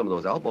write some of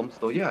those albums.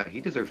 So yeah, he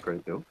deserves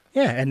credit too.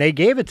 Yeah, and they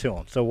gave it to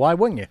him. So why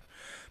wouldn't you?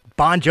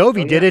 Bon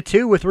Jovi did it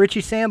too with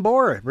Richie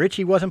Sambora.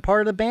 Richie wasn't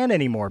part of the band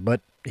anymore,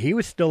 but he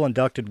was still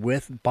inducted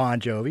with Bon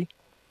Jovi.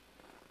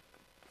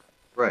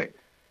 Right,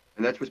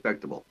 and that's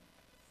respectable.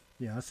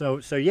 Yeah, so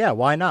yeah,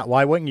 why not?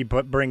 Why wouldn't you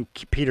bring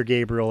Peter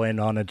Gabriel in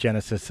on a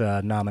Genesis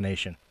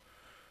nomination?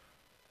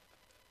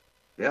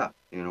 Yeah,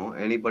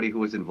 anybody who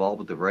was involved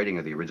with the writing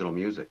of the original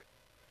music.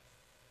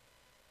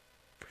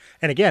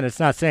 And again, it's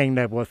not saying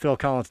that what Phil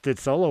Collins did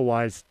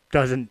solo-wise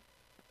doesn't,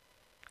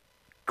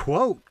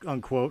 quote,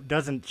 unquote,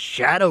 doesn't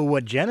shadow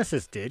what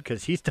Genesis did,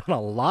 because he's done a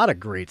lot of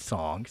great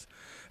songs.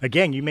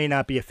 Again, you may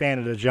not be a fan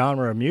of the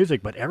genre of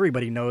music, but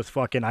everybody knows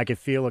fucking I Could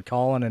Feel It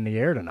Calling in the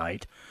Air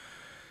Tonight,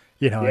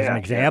 as an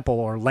example,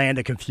 or Land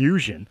of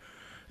Confusion.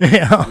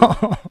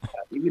 Even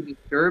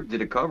Disturbed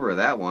did a cover of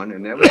that one,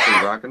 and that was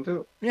pretty rocking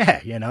too.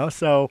 Yeah,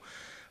 so,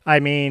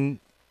 I mean,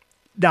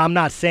 I'm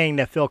not saying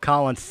that Phil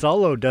Collins'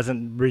 solo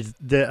doesn't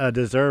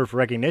deserve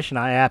recognition.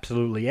 I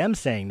absolutely am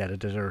saying that it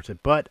deserves it.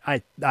 But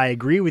I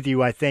agree with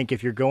you. I think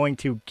if you're going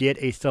to get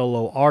a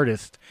solo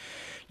artist,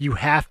 you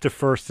have to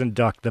first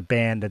induct the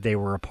band that they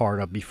were a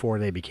part of before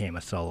they became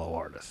a solo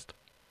artist.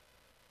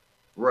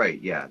 Right,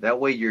 yeah. That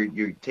way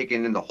you're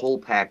taking in the whole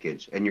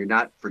package, and you're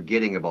not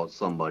forgetting about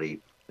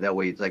somebody. That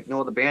way it's like,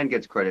 no, the band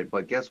gets credit,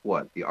 but guess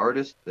what? The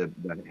artist, the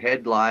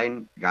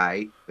headline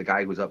guy, the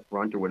guy who's up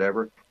front or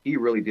whatever, he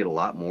really did a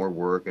lot more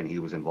work and he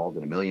was involved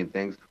in a million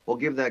things. Well,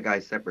 give that guy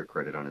separate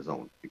credit on his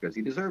own because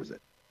he deserves it.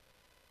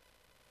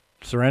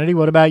 Serenity,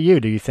 what about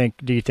you? Do you think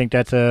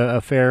that's a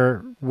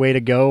fair way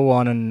to go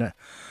on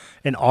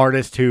an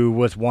artist who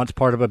was once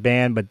part of a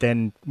band but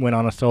then went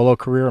on a solo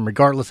career, and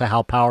regardless of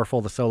how powerful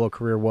the solo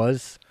career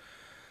was,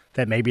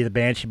 that maybe the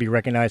band should be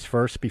recognized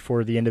first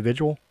before the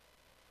individual?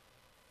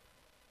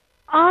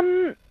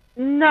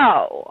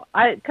 No,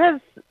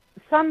 because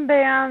some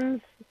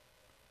bands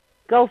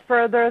go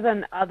further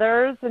than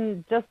others,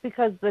 and just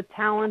because the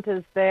talent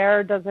is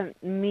there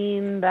doesn't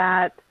mean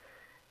that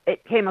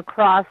it came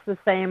across the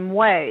same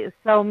way.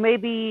 So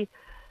maybe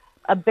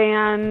a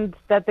band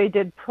that they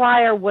did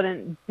prior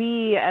wouldn't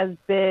be as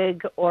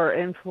big or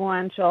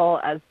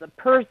influential as the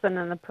person,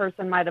 and the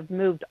person might have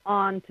moved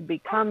on to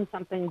become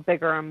something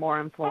bigger and more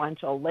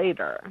influential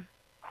later.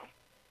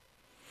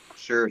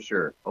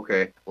 Sure.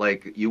 Okay.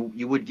 Like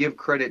you would give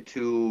credit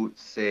to,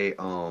 say,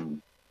 oh,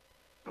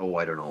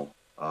 I don't know,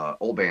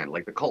 old band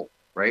like the Cult,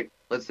 right?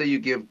 Let's say you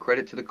give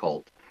credit to the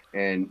Cult,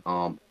 and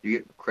you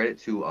get credit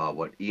to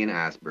what Ian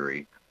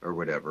Astbury or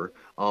whatever,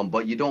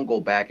 but you don't go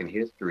back in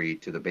history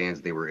to the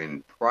bands they were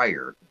in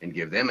prior and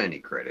give them any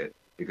credit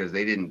because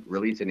they didn't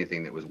release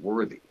anything that was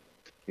worthy.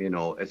 And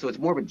so it's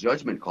more of a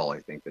judgment call, I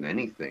think, than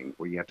anything,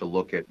 where you have to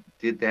look at,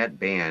 did that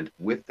band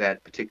with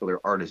that particular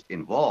artist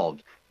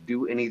involved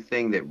do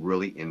anything that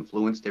really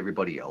influenced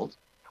everybody else?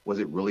 Was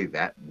it really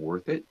that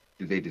worth it?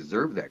 Do they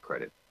deserve that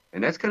credit?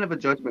 And that's kind of a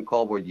judgment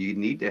call where you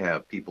need to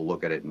have people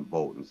look at it and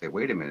vote and say,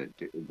 wait a minute,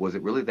 was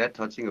it really that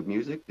touching of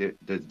music? Do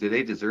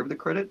they deserve the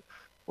credit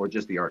or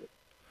just the artist?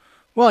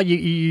 Well,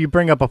 you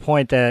bring up a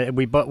point that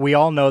we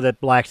all know that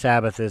Black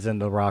Sabbath is in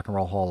the Rock and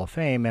Roll Hall of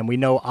Fame, and we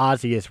know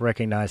Ozzy is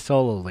recognized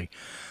solely.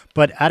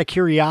 But out of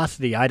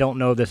curiosity, I don't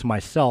know this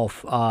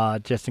myself,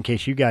 just in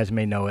case you guys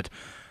may know it.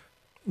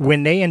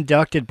 When they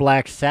inducted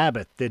Black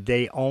Sabbath, did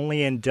they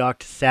only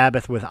induct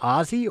Sabbath with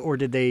Ozzy, or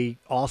did they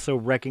also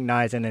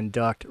recognize and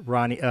induct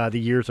the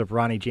years of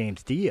Ronnie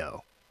James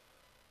Dio?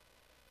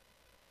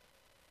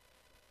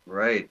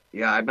 Right.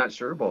 Yeah, I'm not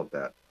sure about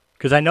that.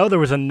 Because I know there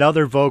was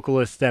another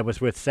vocalist that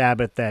was with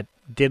Sabbath that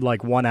did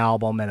like one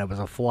album and it was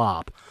a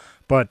flop.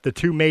 But the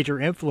two major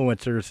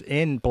influencers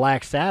in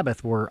Black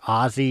Sabbath were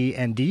Ozzy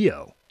and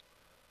Dio.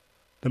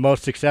 The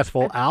most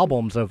successful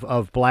albums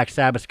of Black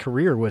Sabbath's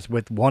career was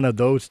with one of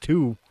those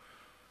two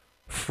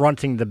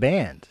fronting the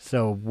band.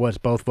 So was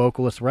both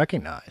vocalists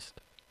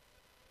recognized?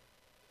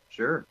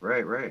 Sure.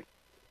 Right.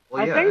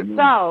 Well, I think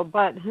so,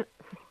 but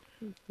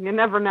you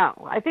never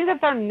know. I think that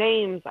their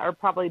names are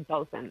probably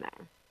both in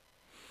there.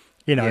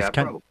 It's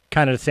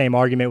kind of the same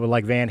argument with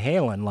like Van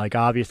Halen. Like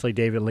obviously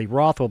David Lee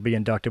Roth will be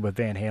inducted with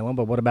Van Halen,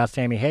 but what about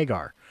Sammy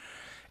Hagar?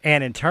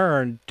 And in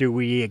turn, do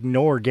we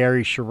ignore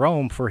Gary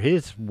Cherome for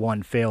his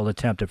one failed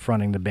attempt at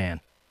fronting the band?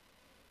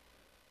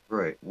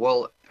 Right.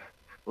 Well,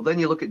 then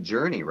you look at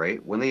Journey,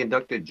 right? When they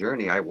inducted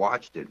Journey, I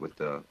watched it with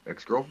the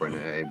ex-girlfriend,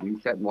 and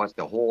we sat and watched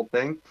the whole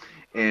thing.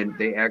 And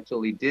they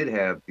actually did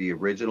have the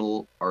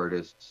original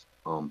artists,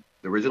 the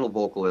original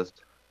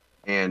vocalist,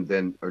 and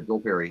then or Joe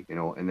Perry,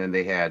 and then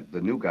they had the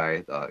new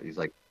guy. He's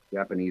like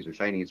Japanese or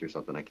Chinese or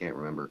something. I can't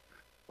remember.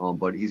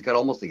 But he's got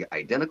almost the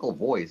identical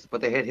voice.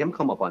 But they had him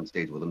come up on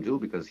stage with them too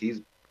because he's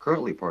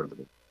currently part of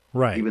it.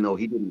 Right. Even though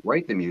he didn't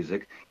write the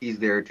music, he's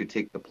there to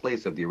take the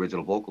place of the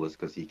original vocalist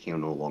because he can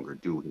no longer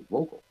do his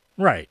vocal.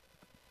 Right.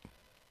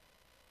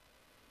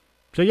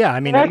 So yeah,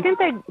 I mean, I think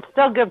they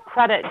still give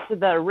credit to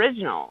the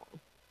original.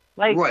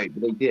 Right,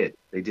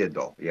 they did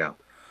though. Yeah.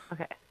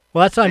 Okay.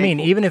 Well, that's what I mean.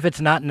 Even if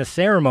it's not in the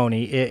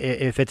ceremony,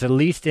 if it's at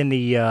least in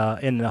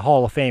the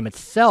Hall of Fame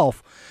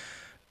itself,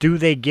 do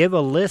they give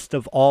a list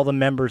of all the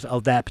members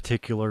of that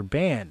particular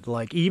band?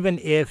 Like, even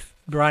if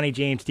Ronnie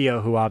James Dio,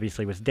 who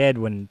obviously was dead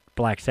when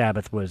Black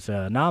Sabbath was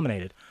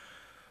nominated,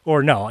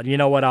 or no, you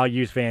know what? I'll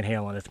use Van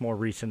Halen. It's more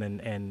recent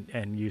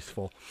and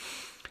useful.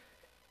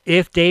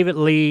 If David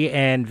Lee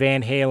and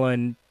Van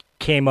Halen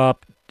came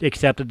up,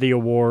 accepted the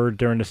award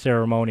during the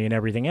ceremony and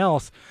everything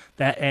else,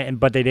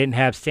 but they didn't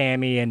have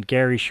Sammy and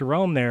Gary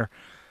Cherome there,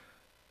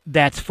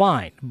 that's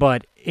fine.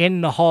 But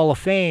in the Hall of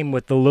Fame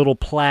with the little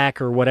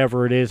plaque or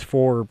whatever it is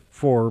for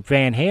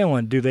Van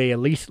Halen, do they at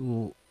least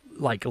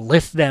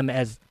list them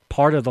as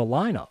part of the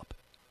lineup?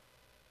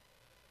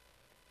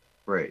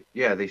 Right.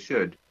 Yeah, they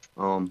should.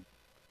 I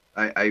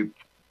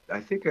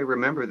think I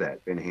remember that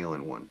Van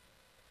Halen one,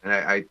 and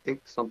I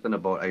think something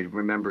about I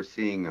remember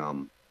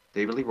seeing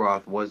David Lee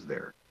Roth was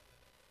there,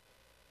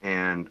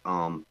 and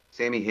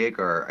Sammy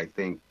Hagar I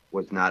think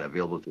was not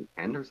available to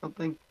attend or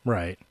something.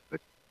 Right. But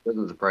it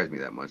doesn't surprise me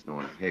that much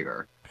knowing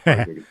Hagar.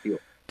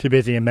 Too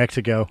busy in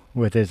Mexico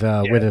with his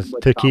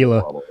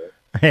tequila. Cabo Wabo,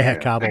 yeah,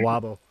 Cabo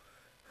Wabo.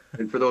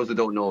 And for those that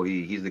don't know,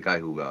 he's the guy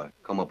who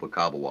come up with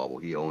Cabo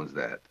Wabo. He owns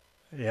that.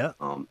 Yeah.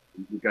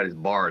 He's got his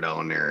bar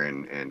down there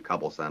in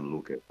Cabo San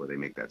Lucas where they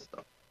make that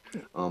stuff.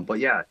 But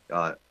yeah,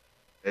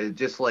 it's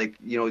just like,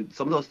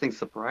 some of those things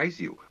surprise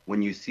you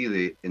when you see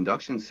the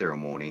induction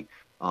ceremony.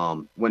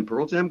 When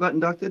Pearl Jam got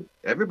inducted,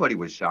 everybody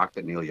was shocked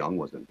that Neil Young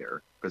wasn't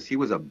there because he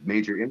was a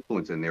major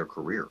influence in their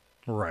career.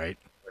 Right.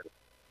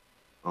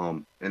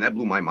 And that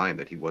blew my mind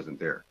that he wasn't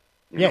there.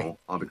 Yeah.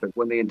 Because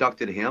when they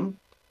inducted him,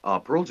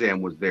 Pearl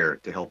Jam was there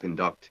to help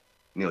induct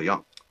Neil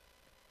Young.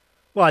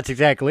 Well, that's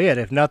exactly it.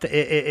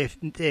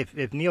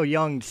 If Neil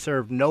Young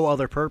served no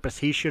other purpose,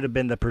 he should have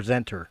been the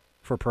presenter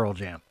for Pearl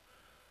Jam.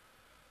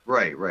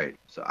 Right.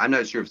 So I'm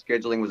not sure if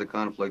scheduling was a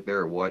conflict there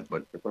or what,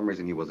 but for some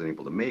reason he wasn't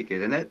able to make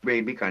it, and that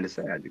made me kind of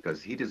sad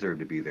because he deserved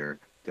to be there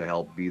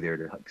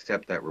to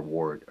accept that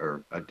reward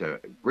or to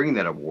bring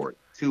that award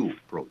to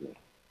Pearl Jam.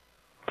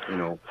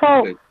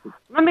 So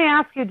let me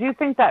ask you: do you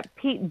think that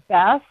Pete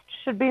Best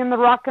should be in the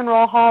Rock and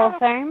Roll Hall of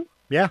Fame?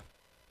 Yeah.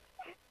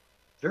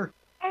 Sure.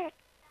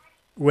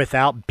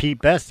 Without Pete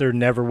Best, there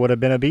never would have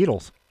been a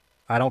Beatles.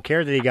 I don't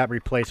care that he got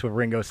replaced with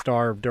Ringo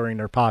Starr during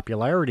their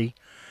popularity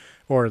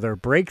or their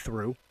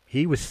breakthrough.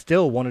 He was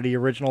still one of the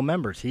original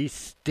members. He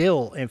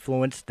still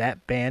influenced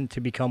that band to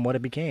become what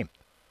it became.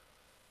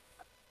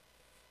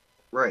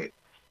 Right.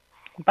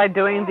 by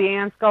doing the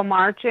ants go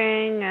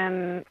marching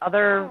and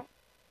other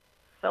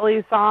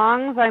silly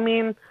songs. I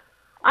mean,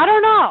 I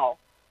don't know.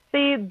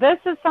 See, this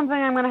is something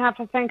I'm going to have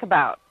to think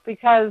about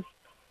because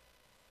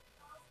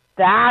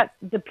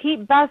the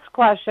Pete Best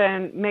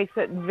question makes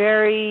it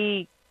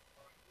very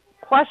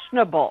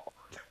questionable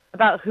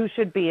about who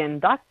should be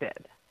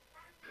inducted.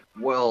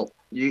 Well,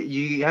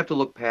 you have to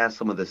look past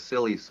some of the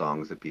silly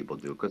songs that people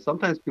do, because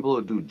sometimes people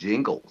will do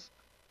jingles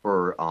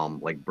for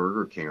like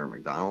Burger King or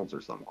McDonald's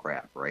or some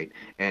crap, right?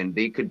 And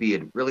they could be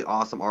a really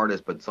awesome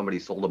artist, but somebody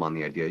sold them on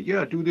the idea,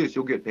 yeah, do this,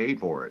 you'll get paid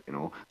for it, you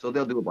know. So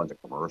they'll do a bunch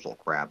of commercial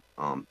crap,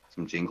 some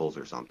jingles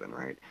or something,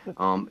 right?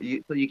 So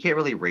you can't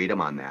really rate them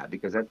on that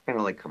because that's kind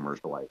of like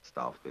commercialized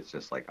stuff. It's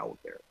just like out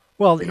there,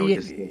 Well, you know.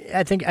 Just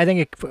I think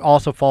it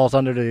also falls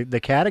under the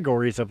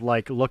categories of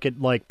like look at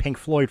like Pink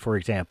Floyd for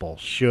example.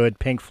 Should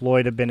Pink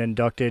Floyd have been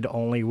inducted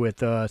only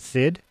with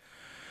Sid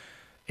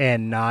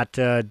and not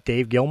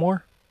Dave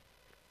Gilmour?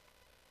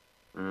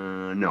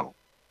 no,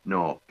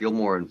 no.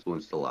 Gilmore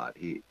influenced a lot.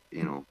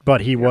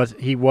 But he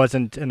Yeah.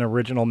 wasn't an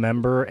original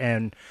member,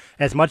 and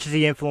as much as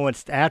he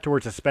influenced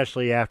afterwards,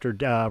 especially after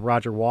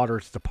Roger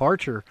Waters'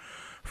 departure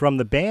from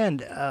the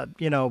band,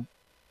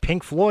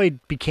 Pink Floyd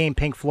became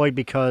Pink Floyd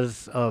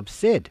because of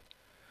Sid.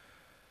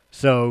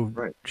 So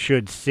Right.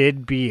 should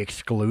Sid be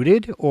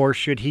excluded, or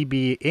should he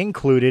be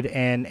included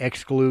and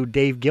exclude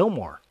Dave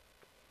Gilmour?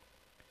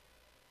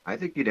 I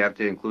think you'd have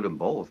to include them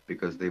both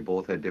because they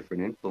both had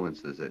different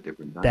influences at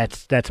different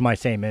times. That's my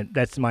same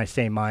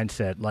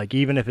mindset. Like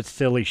even if it's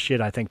silly shit,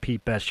 I think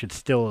Pete Best should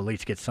still at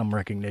least get some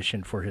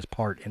recognition for his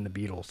part in the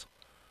Beatles.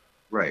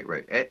 Right,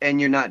 right.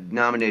 And you're not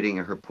nominating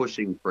or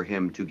pushing for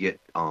him to get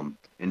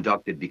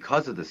inducted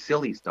because of the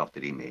silly stuff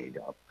that he made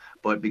up,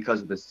 but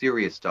because of the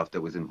serious stuff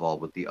that was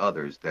involved with the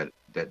others that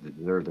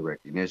deserve the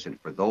recognition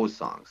for those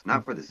songs,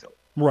 not for the silly.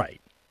 Right.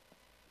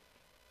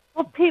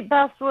 Well, Pete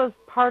Best was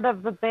part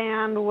of the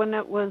band when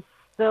it was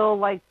still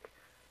like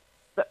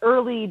the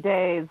early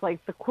days, like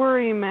the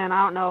Quarrymen.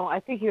 I don't know. I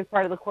think he was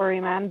part of the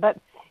Quarrymen, but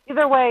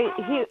either way,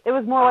 it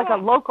was more like a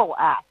local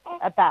act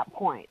at that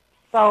point.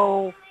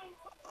 So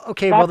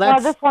Okay, well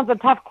that's why this one's a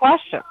tough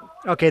question.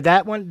 okay.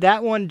 That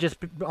one just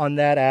on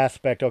that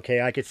aspect.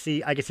 Okay, I could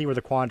see where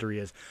the quandary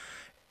is.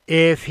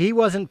 If he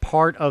wasn't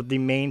part of the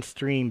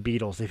mainstream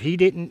Beatles, if he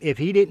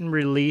didn't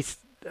release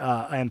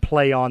and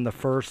play on the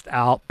first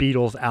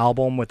Beatles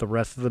album with the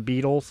rest of the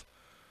Beatles,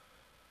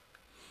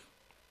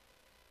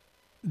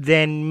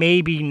 then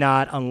maybe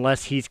not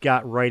unless he's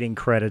got writing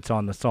credits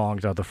on the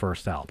songs of the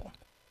first album.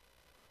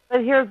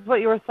 But here's what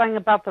you were saying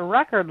about the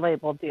record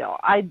label deal.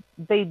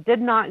 They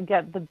did not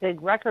get the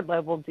big record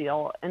label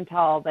deal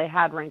until they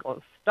had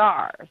Ringo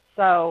Starr.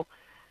 So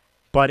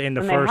But in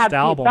the when first they had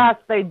album,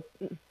 Pete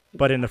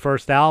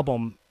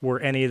Best, were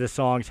any of the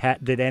songs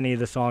did any of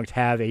the songs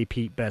have a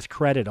Pete Best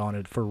credit on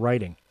it for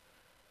writing?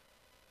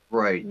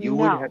 Right. You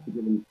would no. have to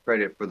give him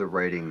credit for the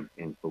writing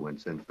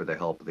influence and for the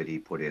help that he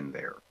put in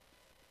there.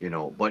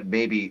 But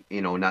maybe,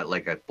 not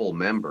like a full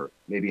member,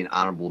 maybe an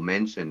honorable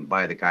mention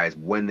by the guys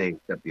when they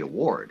accept the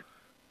award,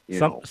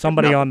 if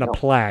Somebody on nothing the else.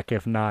 plaque,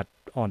 if not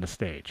on the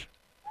stage.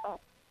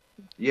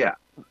 Yeah.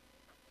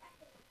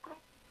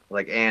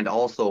 And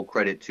also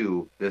credit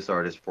to this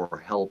artist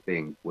for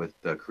helping with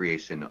the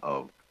creation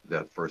of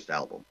the first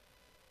album.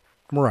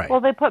 Right.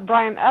 Well, they put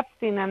Brian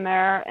Epstein in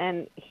there,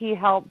 and he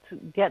helped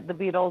get the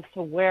Beatles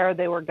to where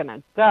they were going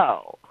to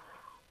go.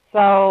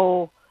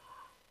 So,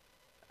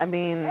 I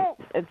mean,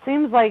 it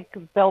seems like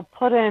they'll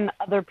put in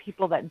other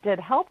people that did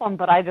help them,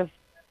 but I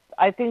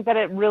think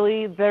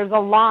that there's a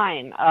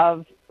line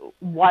of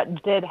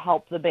what did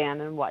help the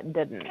band and what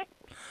didn't.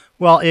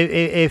 Well,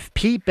 if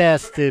Pete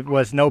Best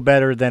was no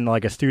better than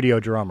like a studio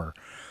drummer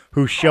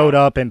who showed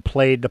up and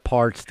played the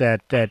parts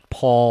that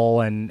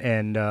Paul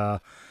and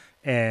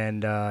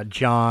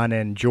John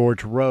and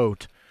George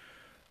wrote,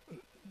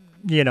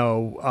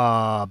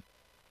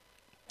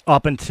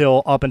 up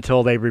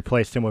until they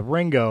replaced him with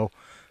Ringo,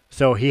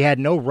 so he had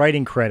no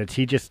writing credits.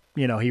 He just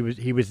he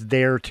was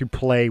there to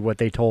play what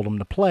they told him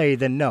to play.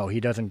 Then no, he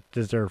doesn't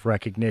deserve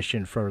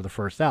recognition for the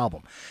first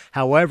album.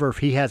 However, if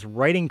he has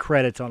writing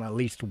credits on at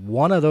least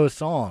one of those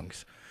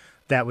songs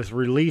that was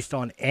released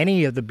on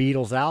any of the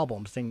Beatles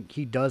albums, then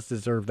he does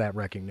deserve that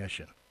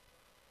recognition.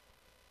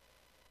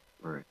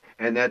 Right.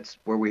 And that's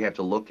where we have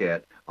to look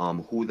at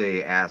who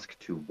they ask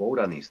to vote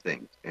on these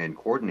things and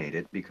coordinate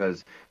it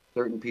because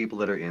certain people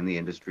that are in the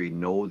industry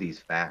know these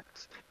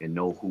facts and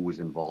know who was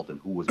involved and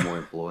who was more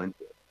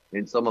influential.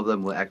 And some of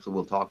them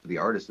will talk to the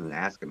artist and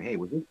ask him, hey,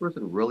 was this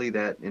person really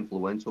that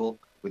influential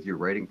with your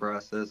writing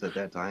process at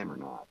that time or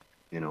not?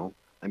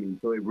 I mean,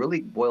 so it really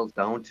boils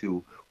down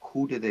to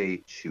who do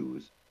they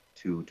choose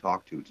to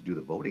talk to do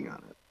the voting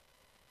on it.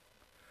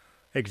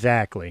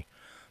 Exactly.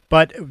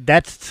 But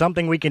that's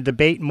something we can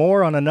debate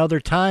more on another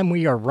time.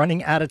 We are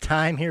running out of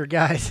time here,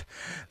 guys.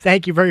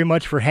 Thank you very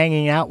much for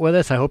hanging out with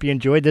us. I hope you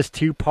enjoyed this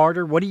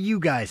two-parter. What do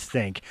you guys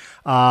think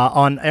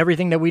on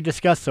everything that we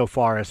discussed so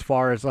far as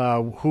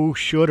who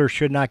should or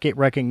should not get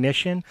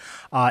recognition?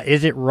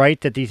 Is it right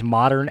that these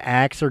modern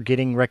acts are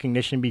getting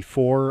recognition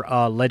before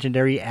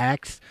legendary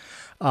acts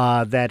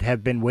that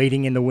have been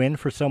waiting in the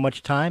wind for so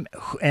much time?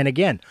 And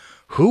again,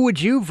 who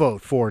would you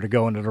vote for to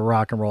go into the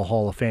Rock and Roll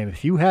Hall of Fame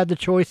if you had the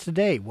choice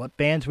today? What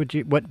band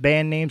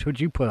names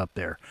would you put up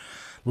there?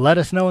 Let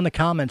us know in the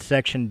comments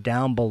section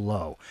down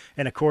below.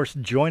 And of course,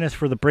 join us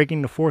for the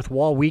Breaking the Fourth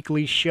Wall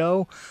weekly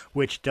show,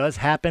 which does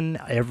happen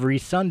every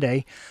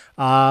Sunday,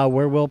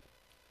 where we'll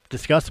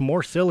discuss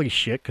more silly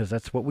shit, because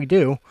that's what we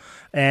do.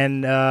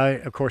 And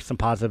of course, some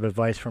positive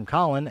advice from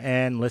Colin,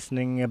 and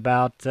listening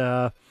about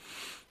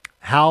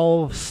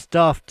how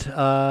stuffed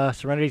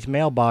Serenity's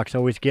mailbox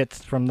always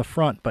gets from the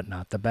front, but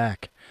not the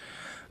back.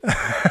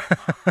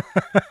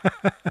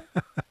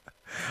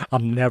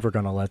 I'm never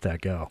going to let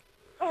that go.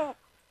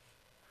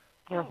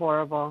 You're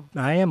horrible.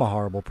 I am a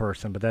horrible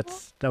person, but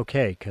that's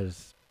okay,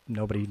 because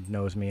nobody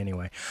knows me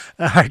anyway.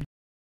 All right,